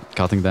does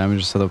cutting damage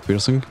instead of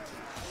piercing.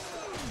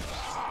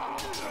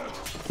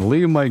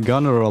 Leave my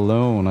gunner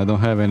alone. I don't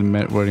have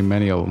very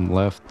many of them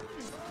left.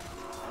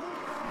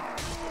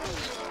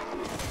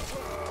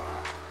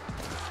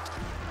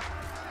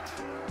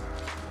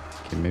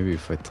 Okay, maybe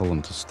if I tell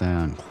them to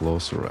stand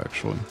closer,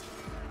 actually.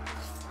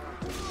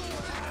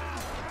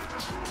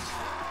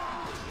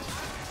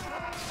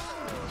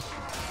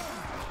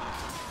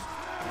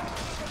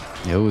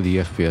 Oh, the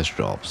FPS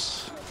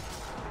drops.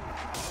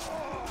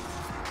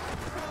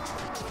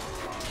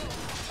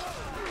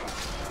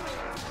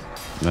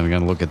 Then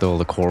again, look at all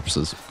the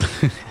corpses.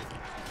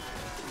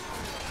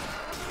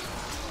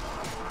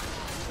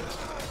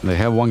 They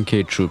have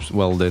 1k troops.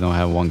 Well, they don't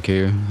have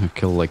 1k. I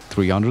killed like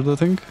 300, I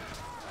think.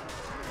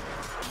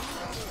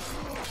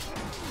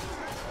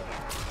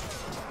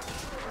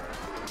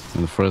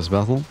 In the first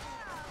battle.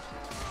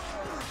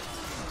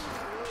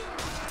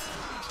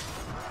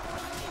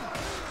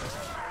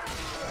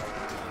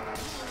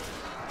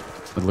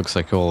 It looks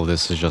like all of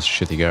this is just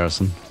shitty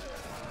garrison.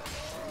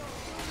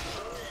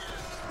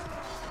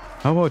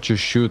 How about you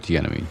shoot the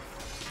enemy?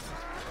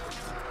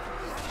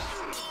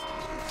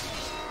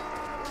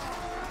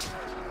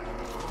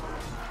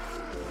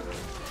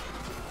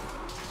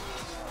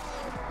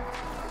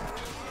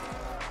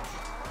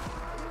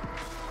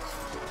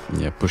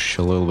 Yeah, push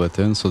a little bit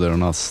in so they're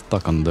not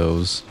stuck on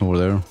those over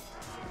there.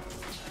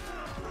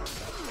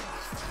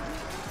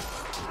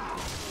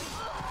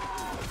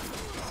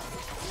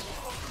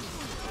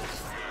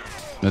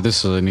 Now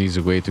this is an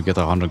easy way to get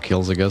 100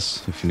 kills, I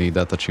guess, if you need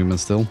that achievement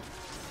still.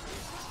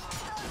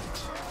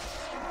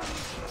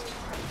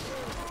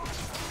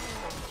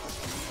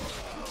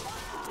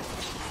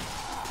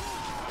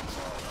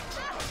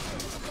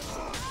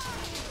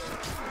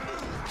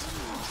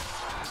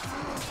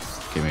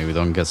 Okay, maybe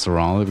don't get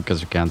surrounded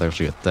because you can't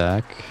actually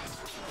attack.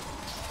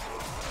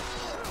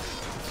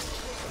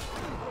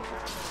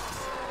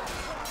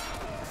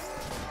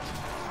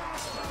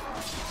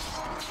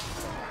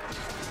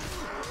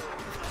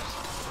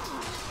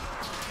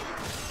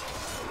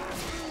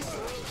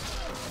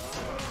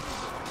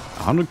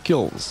 $100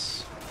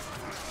 kills.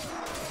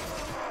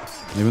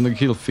 Even the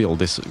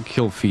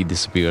kill feed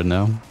disappeared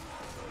now.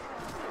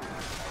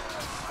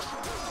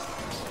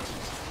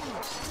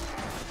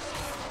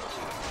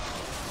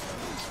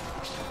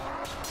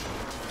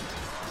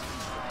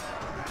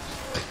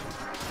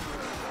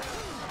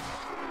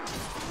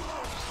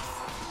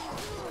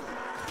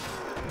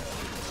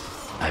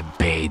 I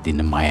bathed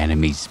in my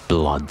enemy's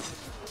blood.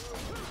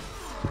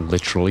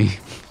 Literally.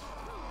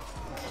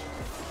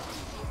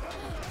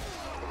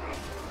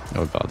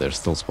 Oh god, they're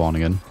still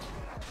spawning in.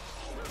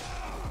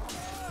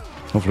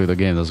 Hopefully the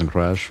game doesn't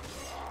crash.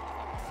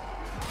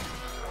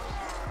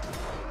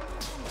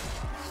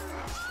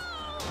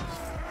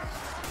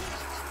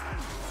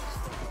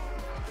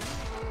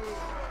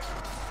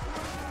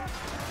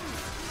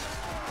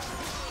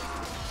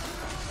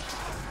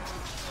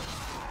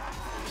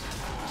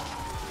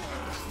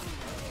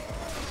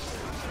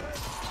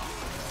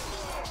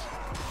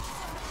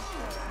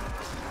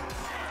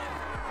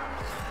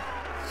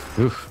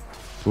 Oof.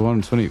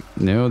 220.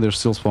 No, they're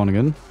still spawning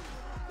in.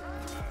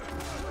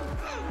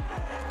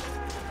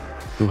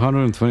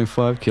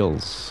 225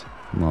 kills.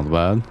 Not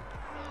bad.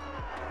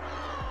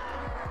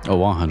 Oh,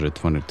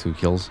 122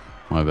 kills.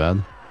 My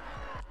bad.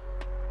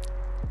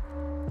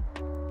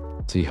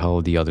 See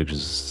how the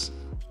others...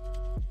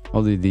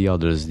 How did the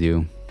others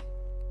do?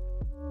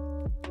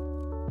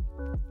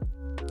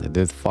 They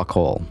did fuck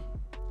all.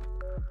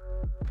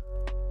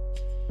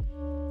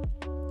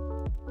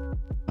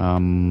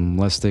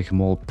 Let's take them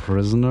all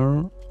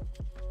prisoner.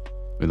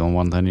 We don't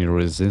want any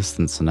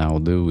resistance now,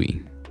 do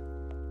we?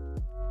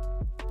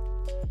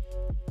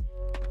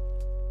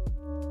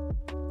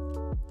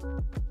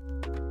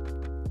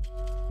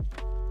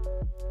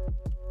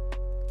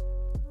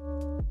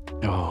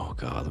 Oh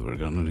god, we're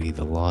gonna need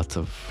a lot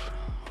of...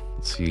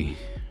 Let's see,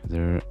 is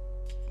there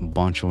a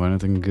bunch of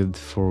anything good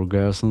for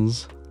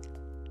garrisons?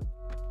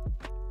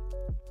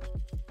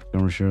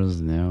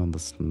 Skirmishers? No,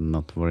 that's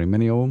not very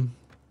many of them.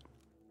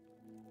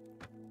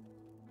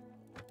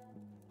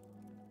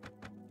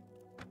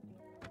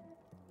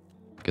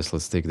 Guess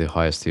let's take the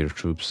highest tier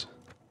troops.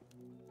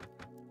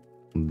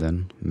 And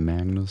then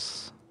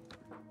Magnus,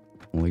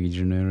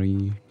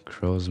 Legionary,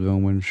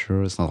 Crossbowman.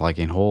 Sure, it's not like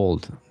I can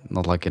hold.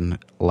 Not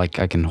like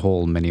I can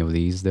hold many of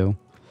these though.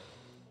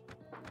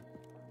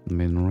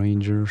 Mid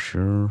Ranger,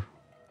 sure.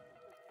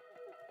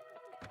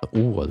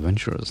 Ooh,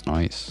 Adventurers,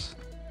 nice.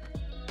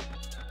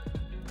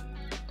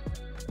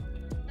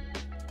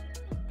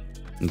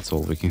 That's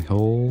all we can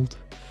hold.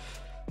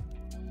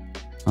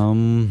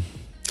 I'm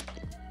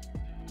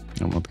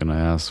not gonna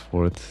ask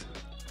for it.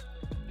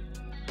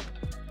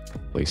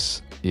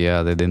 Place.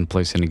 Yeah, they didn't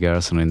place any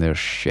garrison in there.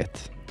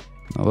 Shit.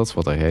 Now that's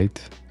what I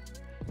hate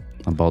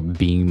about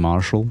being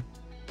marshal.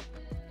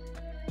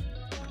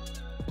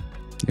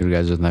 You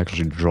guys didn't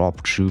actually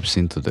drop troops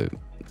into the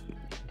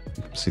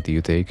city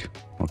you take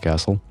or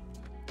castle.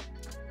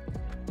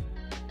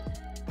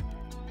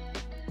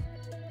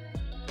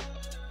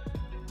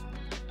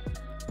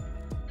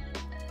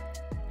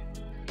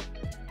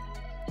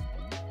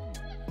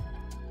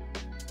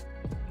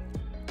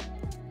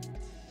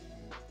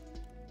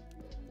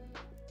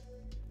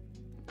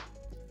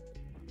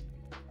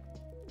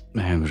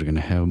 And we're gonna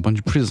have a bunch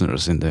of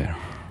prisoners in there.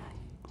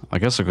 I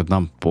guess I could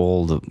dump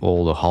all the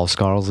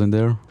housecarls in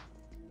there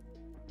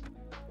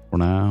for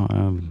now,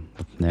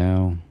 but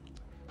now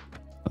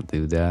I'll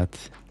do that.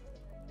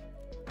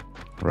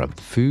 Grab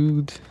the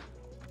food.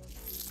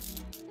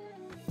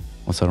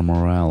 What's our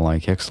morale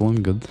like?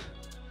 Excellent, good.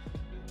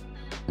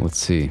 Let's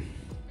see.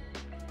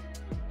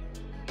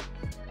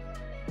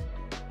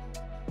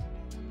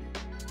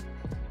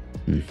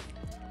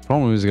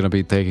 Problem is gonna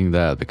be taking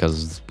that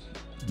because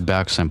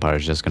Bax Empire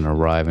is just gonna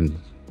arrive and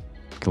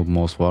kill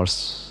most of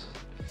us.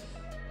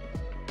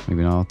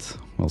 Maybe not.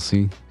 We'll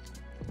see.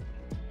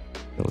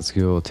 So let's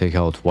go take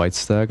out White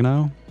Stag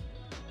now.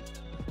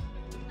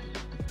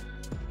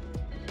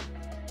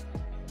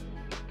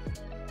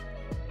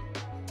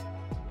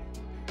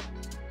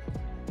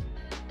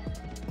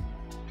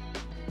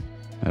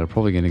 They're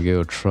probably gonna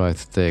go try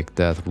to take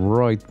that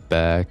right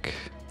back.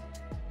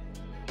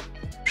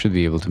 Should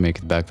be able to make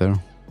it back there.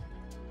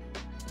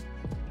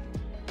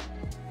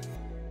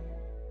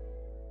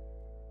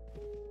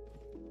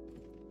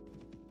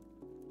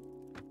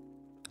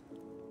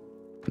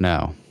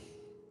 Now,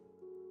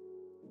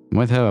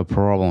 might have a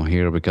problem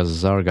here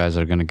because our guys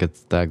are gonna get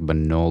attacked by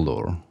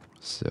Noldor.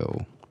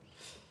 So,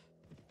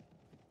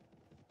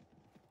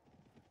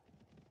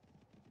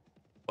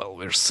 well,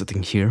 we're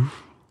sitting here.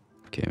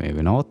 Okay,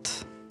 maybe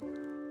not.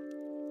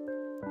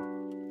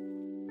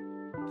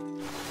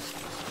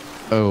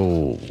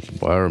 Oh,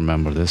 I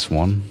remember this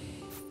one.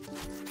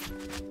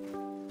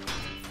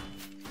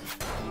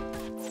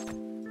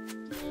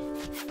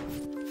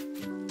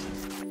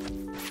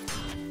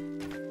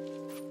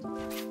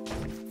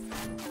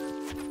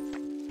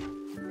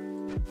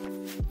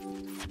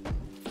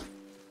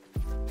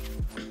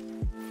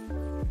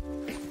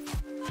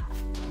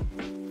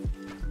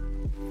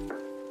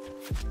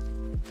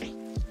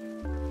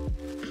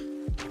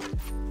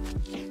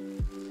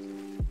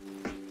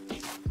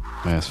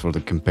 As for the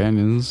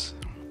companions,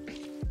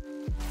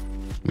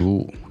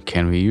 ooh,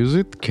 can we use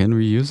it? Can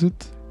we use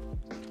it?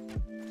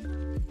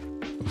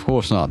 Of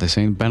course not. This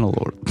ain't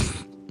Bannerlord.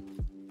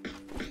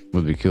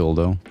 Would be cool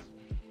though.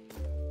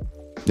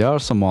 There are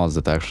some mods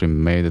that actually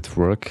made it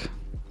work.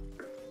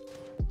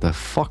 The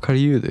fuck are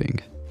you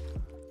doing?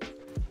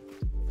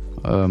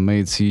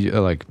 Made siege,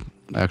 like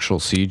actual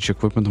siege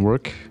equipment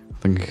work. I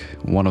think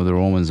one of the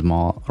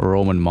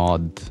Roman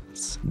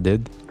mods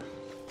did.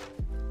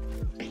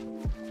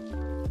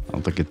 I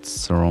don't think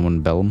it's a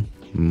Roman Bellum.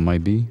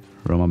 Might be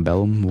Roman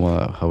Bellum,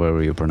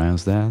 however you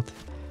pronounce that.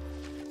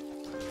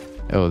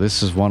 Oh,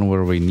 this is one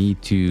where we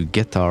need to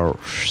get our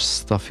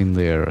stuff in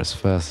there as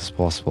fast as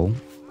possible.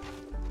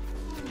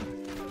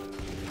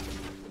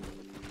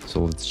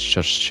 So let's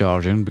just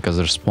charge in because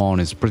their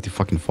spawn is pretty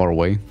fucking far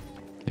away.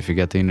 If you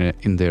get in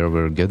there,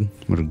 we're good.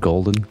 We're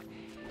golden.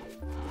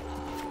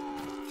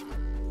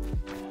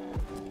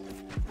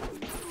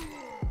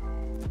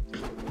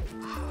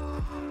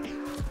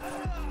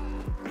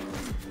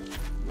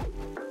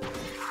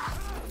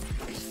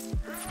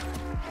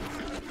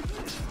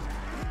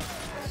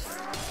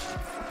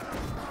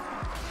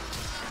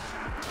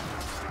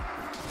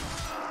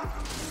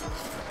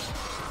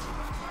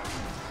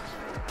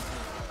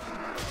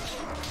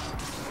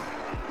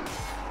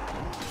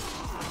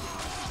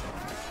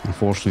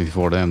 Unfortunately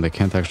for them, they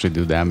can't actually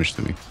do damage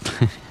to me.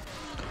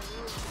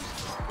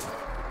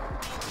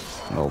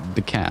 Well,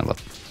 they can, but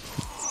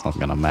it's not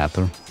gonna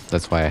matter.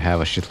 That's why I have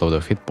a shitload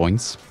of hit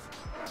points.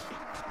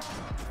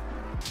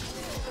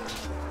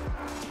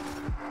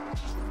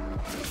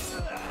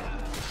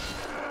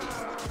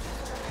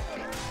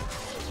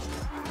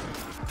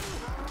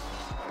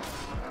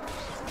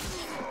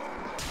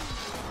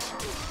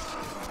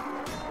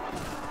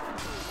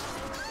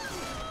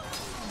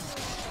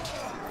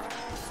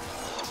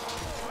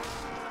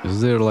 Is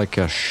there like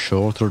a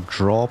shorter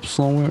drop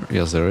somewhere?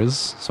 Yes, there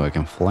is, so I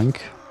can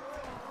flank.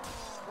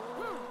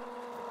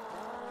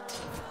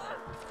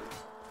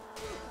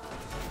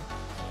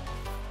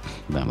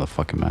 Damn, the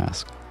fucking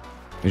mask.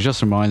 It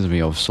just reminds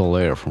me of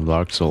Solaire from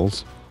Dark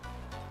Souls.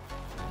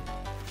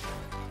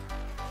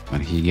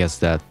 When he gets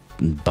that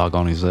bug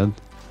on his head.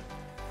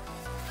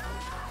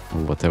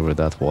 Or whatever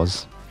that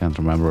was. Can't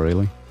remember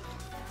really.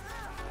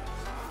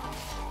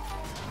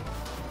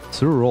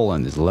 Sir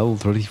Roland is level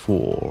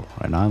 34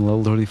 and I'm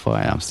level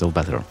 35. I'm still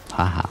better.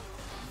 Haha.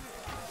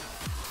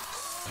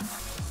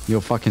 You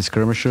fucking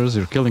skirmishers,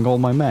 you're killing all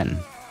my men.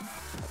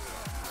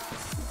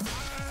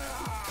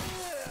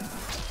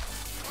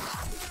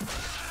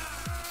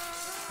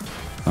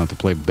 I have to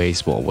play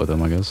baseball with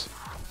them, I guess.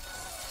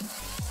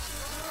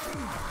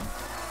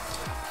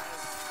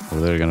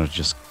 Or they're gonna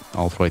just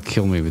outright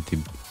kill me with the...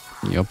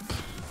 Yup.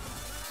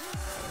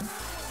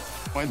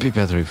 Might be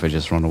better if I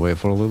just run away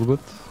for a little bit.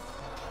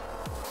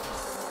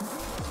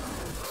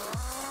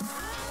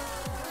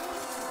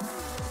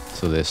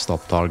 So they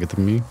stop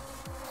targeting me.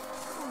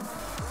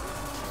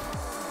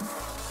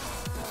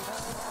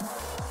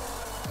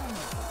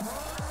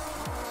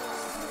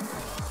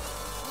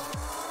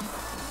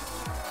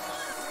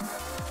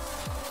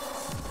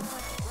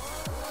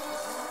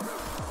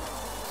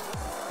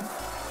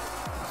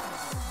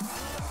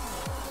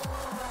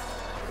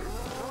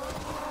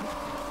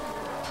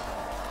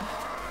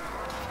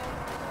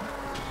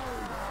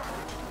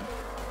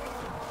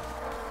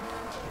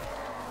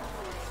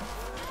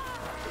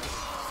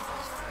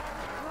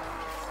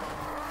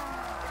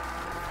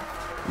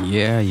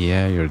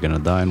 Yeah, you're gonna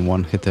die in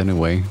one hit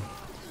anyway.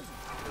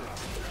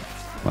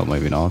 Well,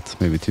 maybe not,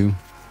 maybe two.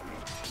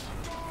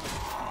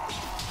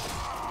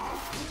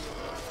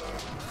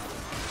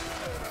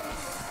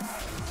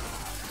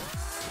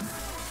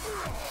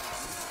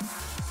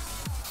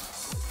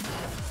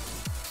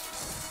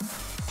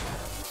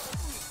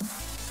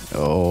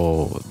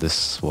 Oh,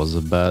 this was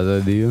a bad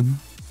idea.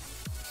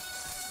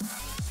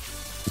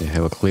 They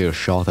have a clear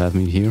shot at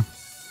me here.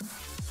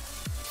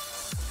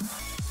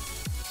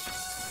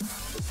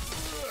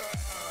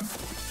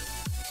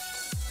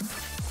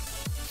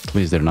 At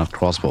least they're not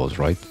crossbows,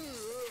 right?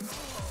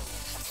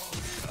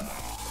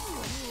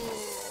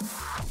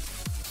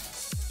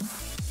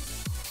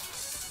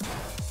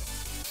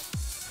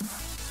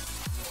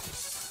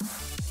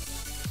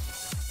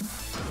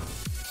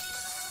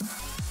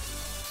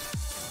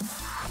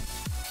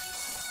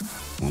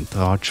 Want the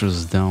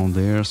archers down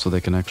there so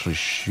they can actually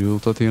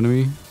shoot at the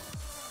enemy.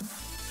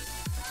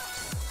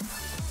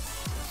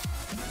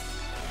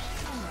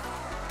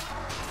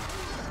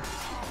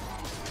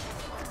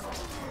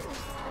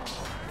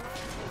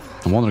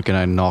 I wonder, can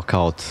I knock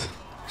out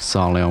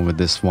Salion with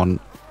this one?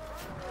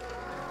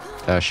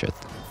 Ah, shit.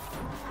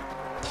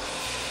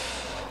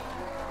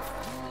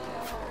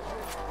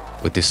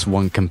 With this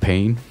one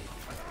campaign.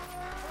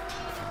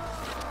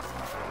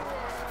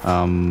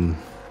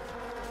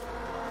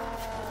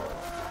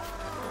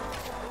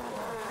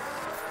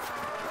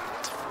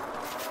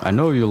 I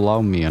know you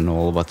love me and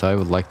all, but I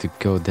would like to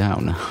go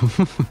down.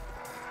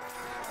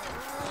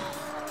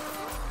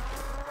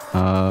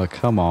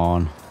 Come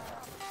on.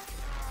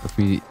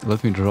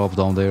 Let me drop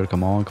down there.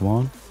 Come on, come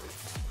on.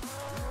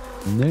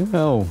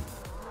 No.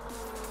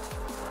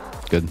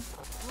 Good.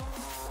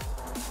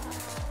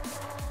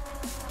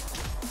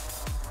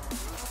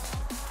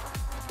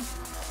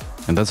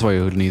 And that's why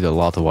you need a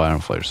lot of iron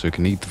flares, so you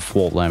can eat the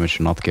fall damage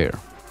and not care.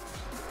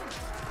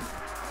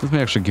 Let me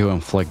actually go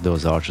and flick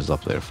those archers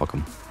up there. Fuck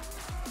them.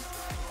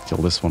 Kill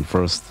this one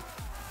first.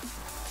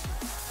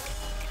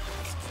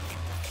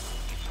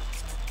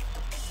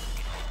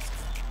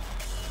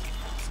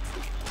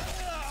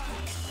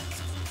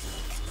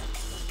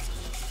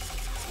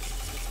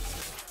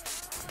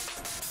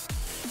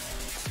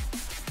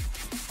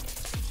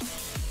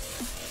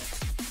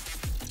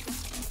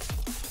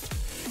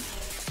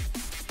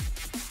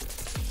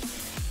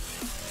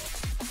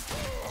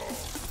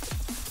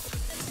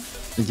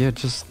 Yeah,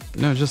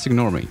 just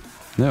ignore me.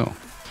 No,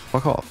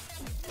 fuck off.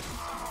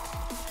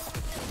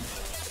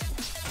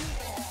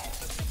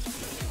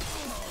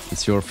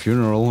 It's your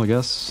funeral, I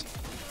guess.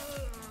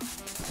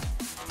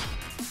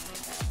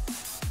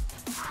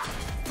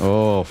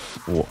 Oh,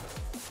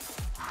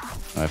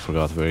 I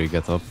forgot where you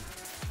get up.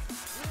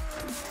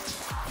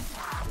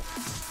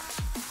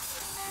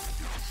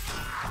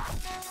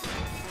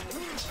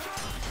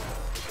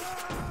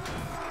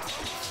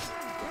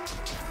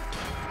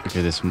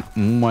 Okay, this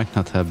might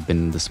not have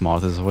been the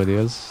smartest of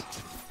ideas.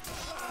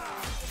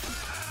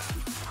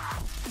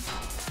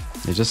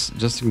 Yeah,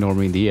 just ignore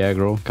me, the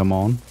aggro, come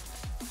on.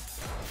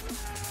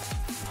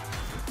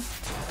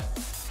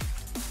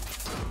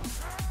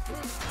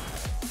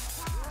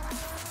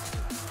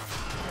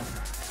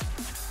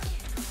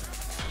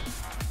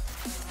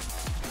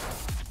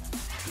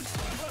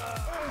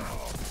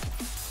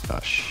 Ah,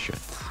 shit.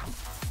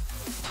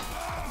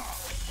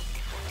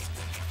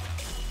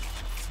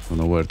 Don't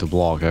know where to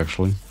block,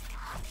 actually.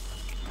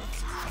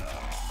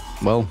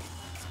 Well,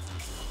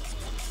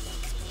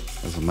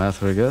 doesn't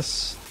matter, I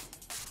guess.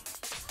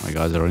 My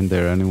guys are in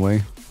there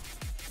anyway.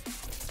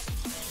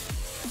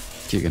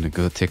 You're gonna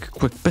go take a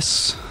quick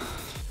piss.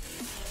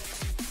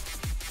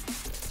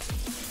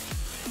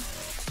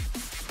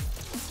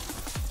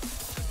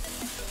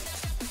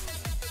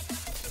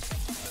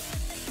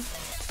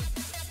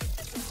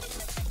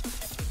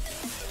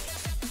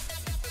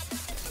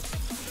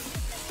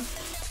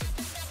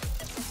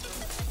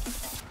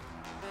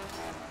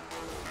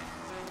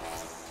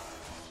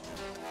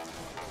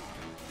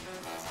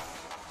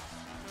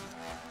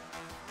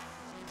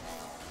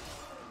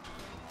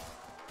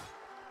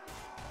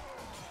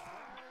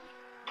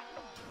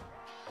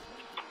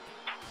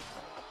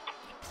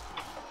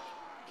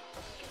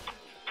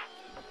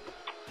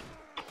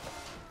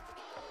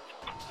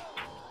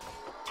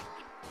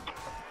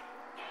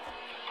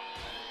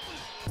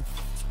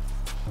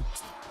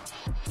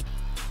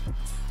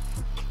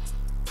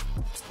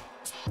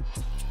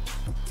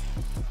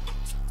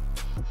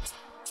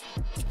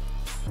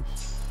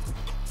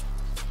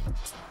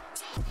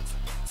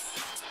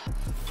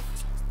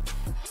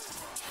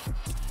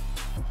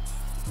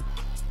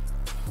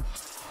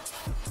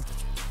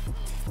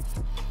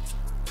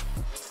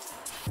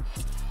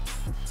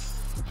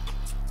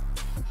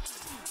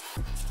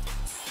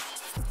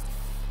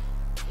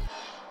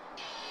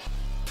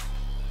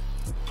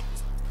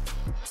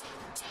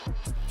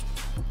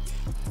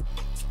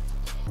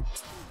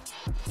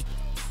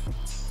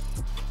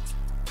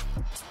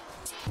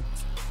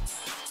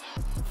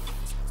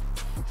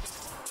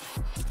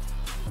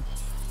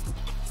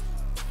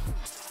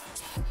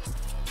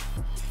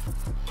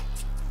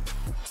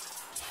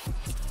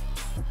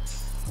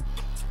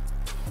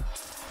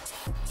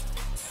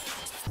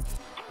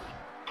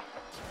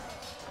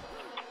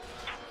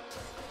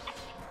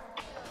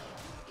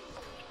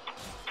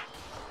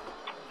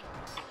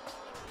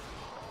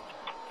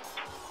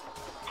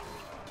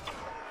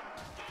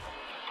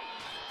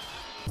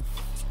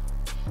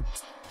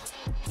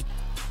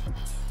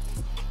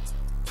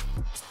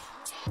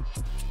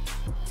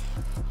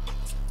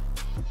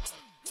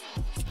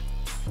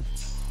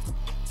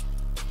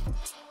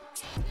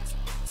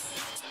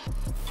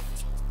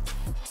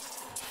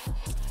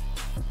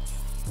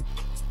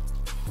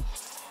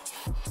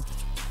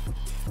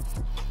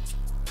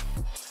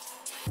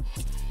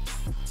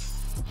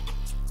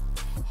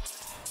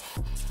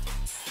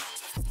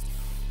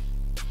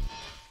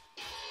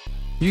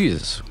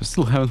 Jesus, we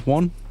still haven't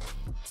won.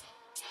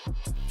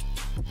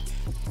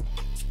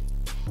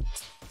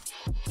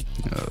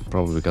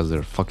 Probably because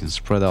they're fucking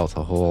spread out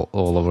all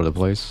over the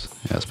place.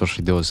 Yeah,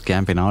 especially those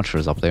camping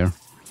archers up there.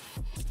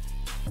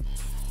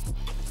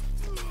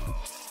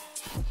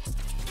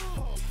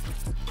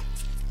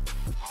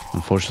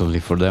 Unfortunately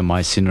for them,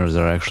 my sinners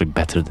are actually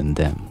better than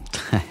them.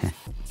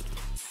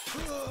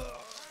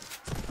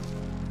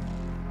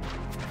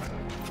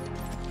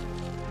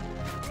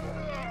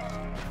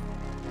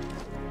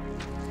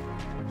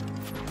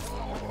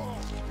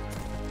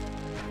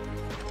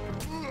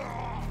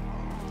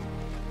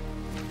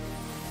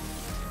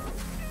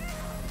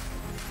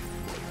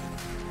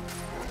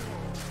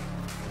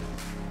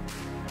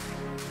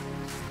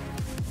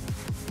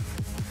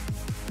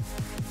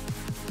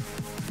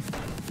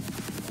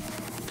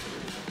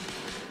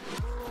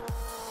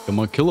 Come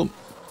on, kill him.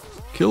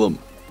 Kill him.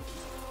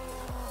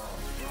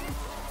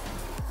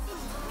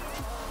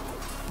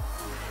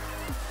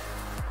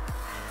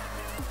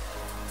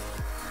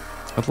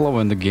 I love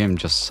when the game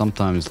just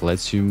sometimes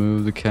lets you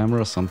move the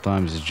camera,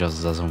 sometimes it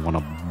just doesn't want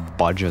to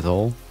budge at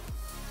all.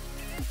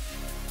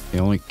 The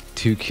only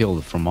 2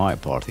 killed from my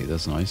party,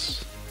 that's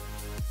nice.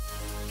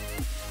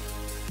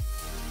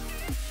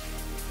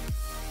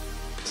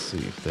 Let's see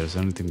if there's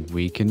anything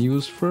we can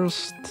use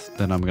first.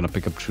 Then I'm gonna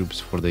pick up troops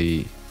for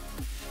the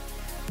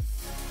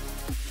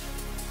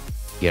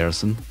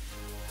garrison.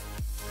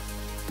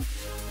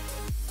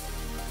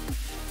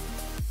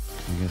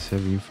 I guess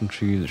heavy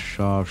infantry, the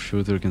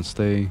sharpshooter can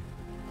stay.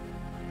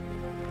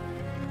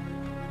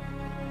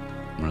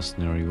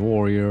 Mercenary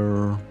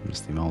warrior,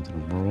 Misty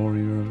Mountain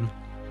warrior.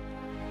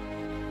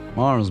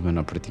 Marsmen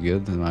are pretty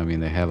good. I mean,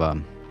 they have a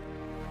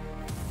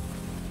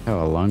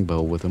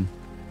longbow with them.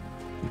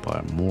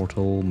 Empire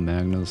Mortal,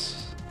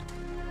 Magnus,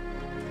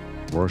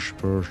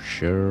 Worshipper,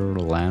 sure.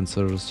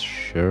 Lancers,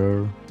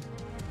 sure.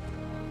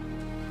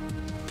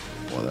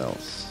 What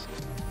else?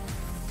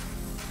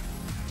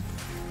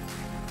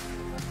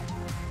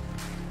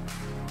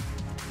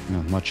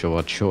 Not much of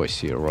a choice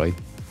here, right?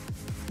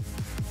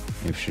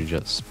 If she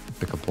just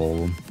pick up all of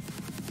them.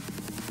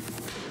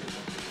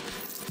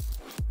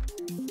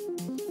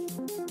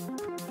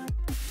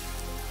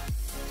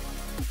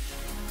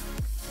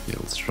 Yeah,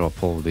 let's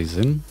drop all of these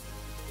in.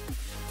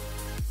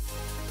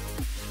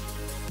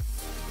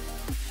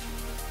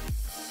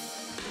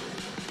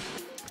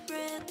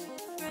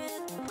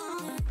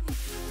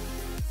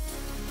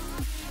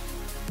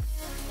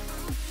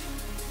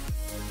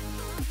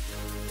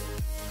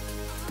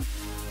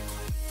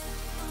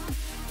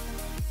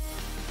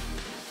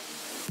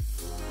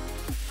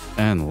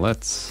 And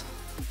let's...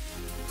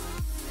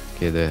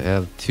 Okay, they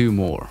have 2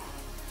 more.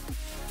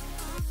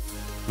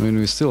 I mean,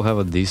 we still have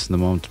a decent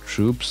amount of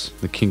troops.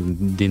 The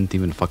king didn't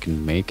even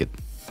fucking make it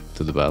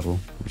to the battle,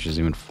 which is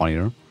even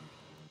funnier.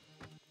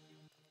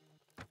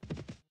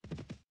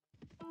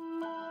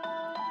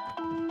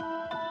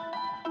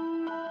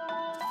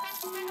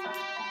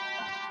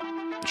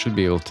 Should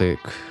be able to take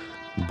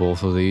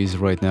both of these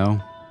right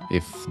now,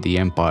 if the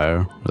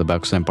Empire, the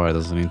Bacchus Empire,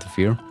 doesn't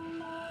interfere.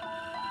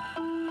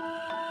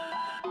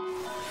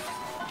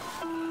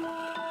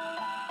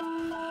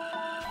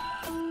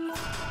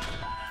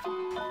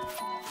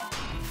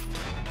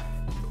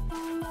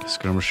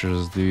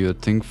 Skirmishers, do your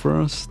thing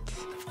first.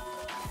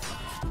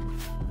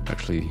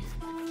 Actually,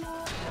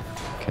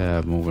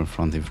 cab move in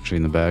front, infantry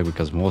in the back,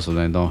 because most of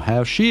them don't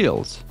have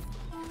shields.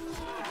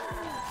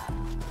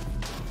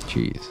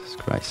 Jesus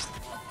Christ.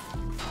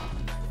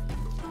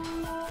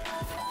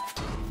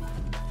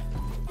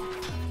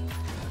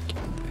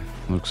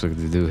 Looks like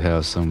they do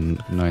have some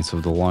Knights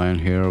of the Lion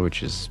here,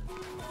 which is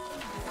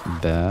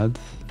bad.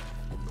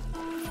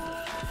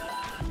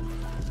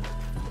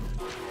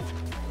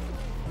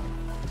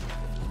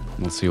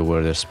 Let's see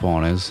where their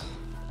spawn is,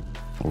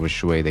 or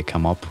which way they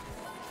come up,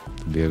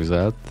 to be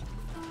exact.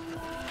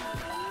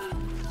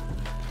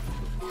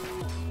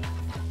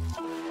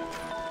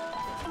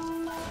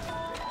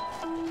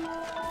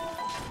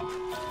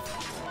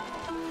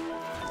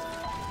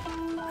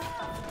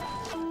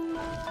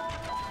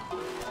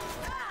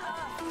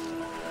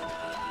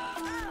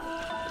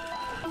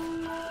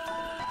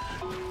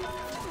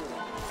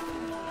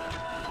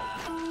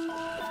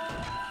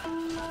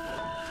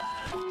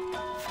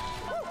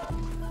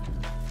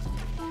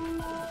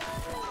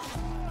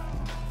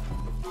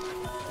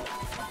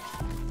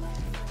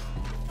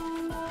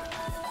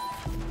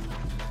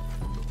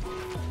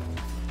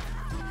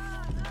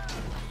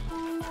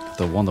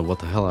 I wonder what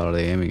the hell are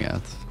they aiming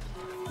at.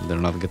 They're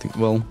not getting...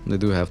 Well, they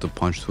do have to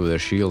punch through their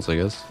shields, I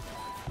guess.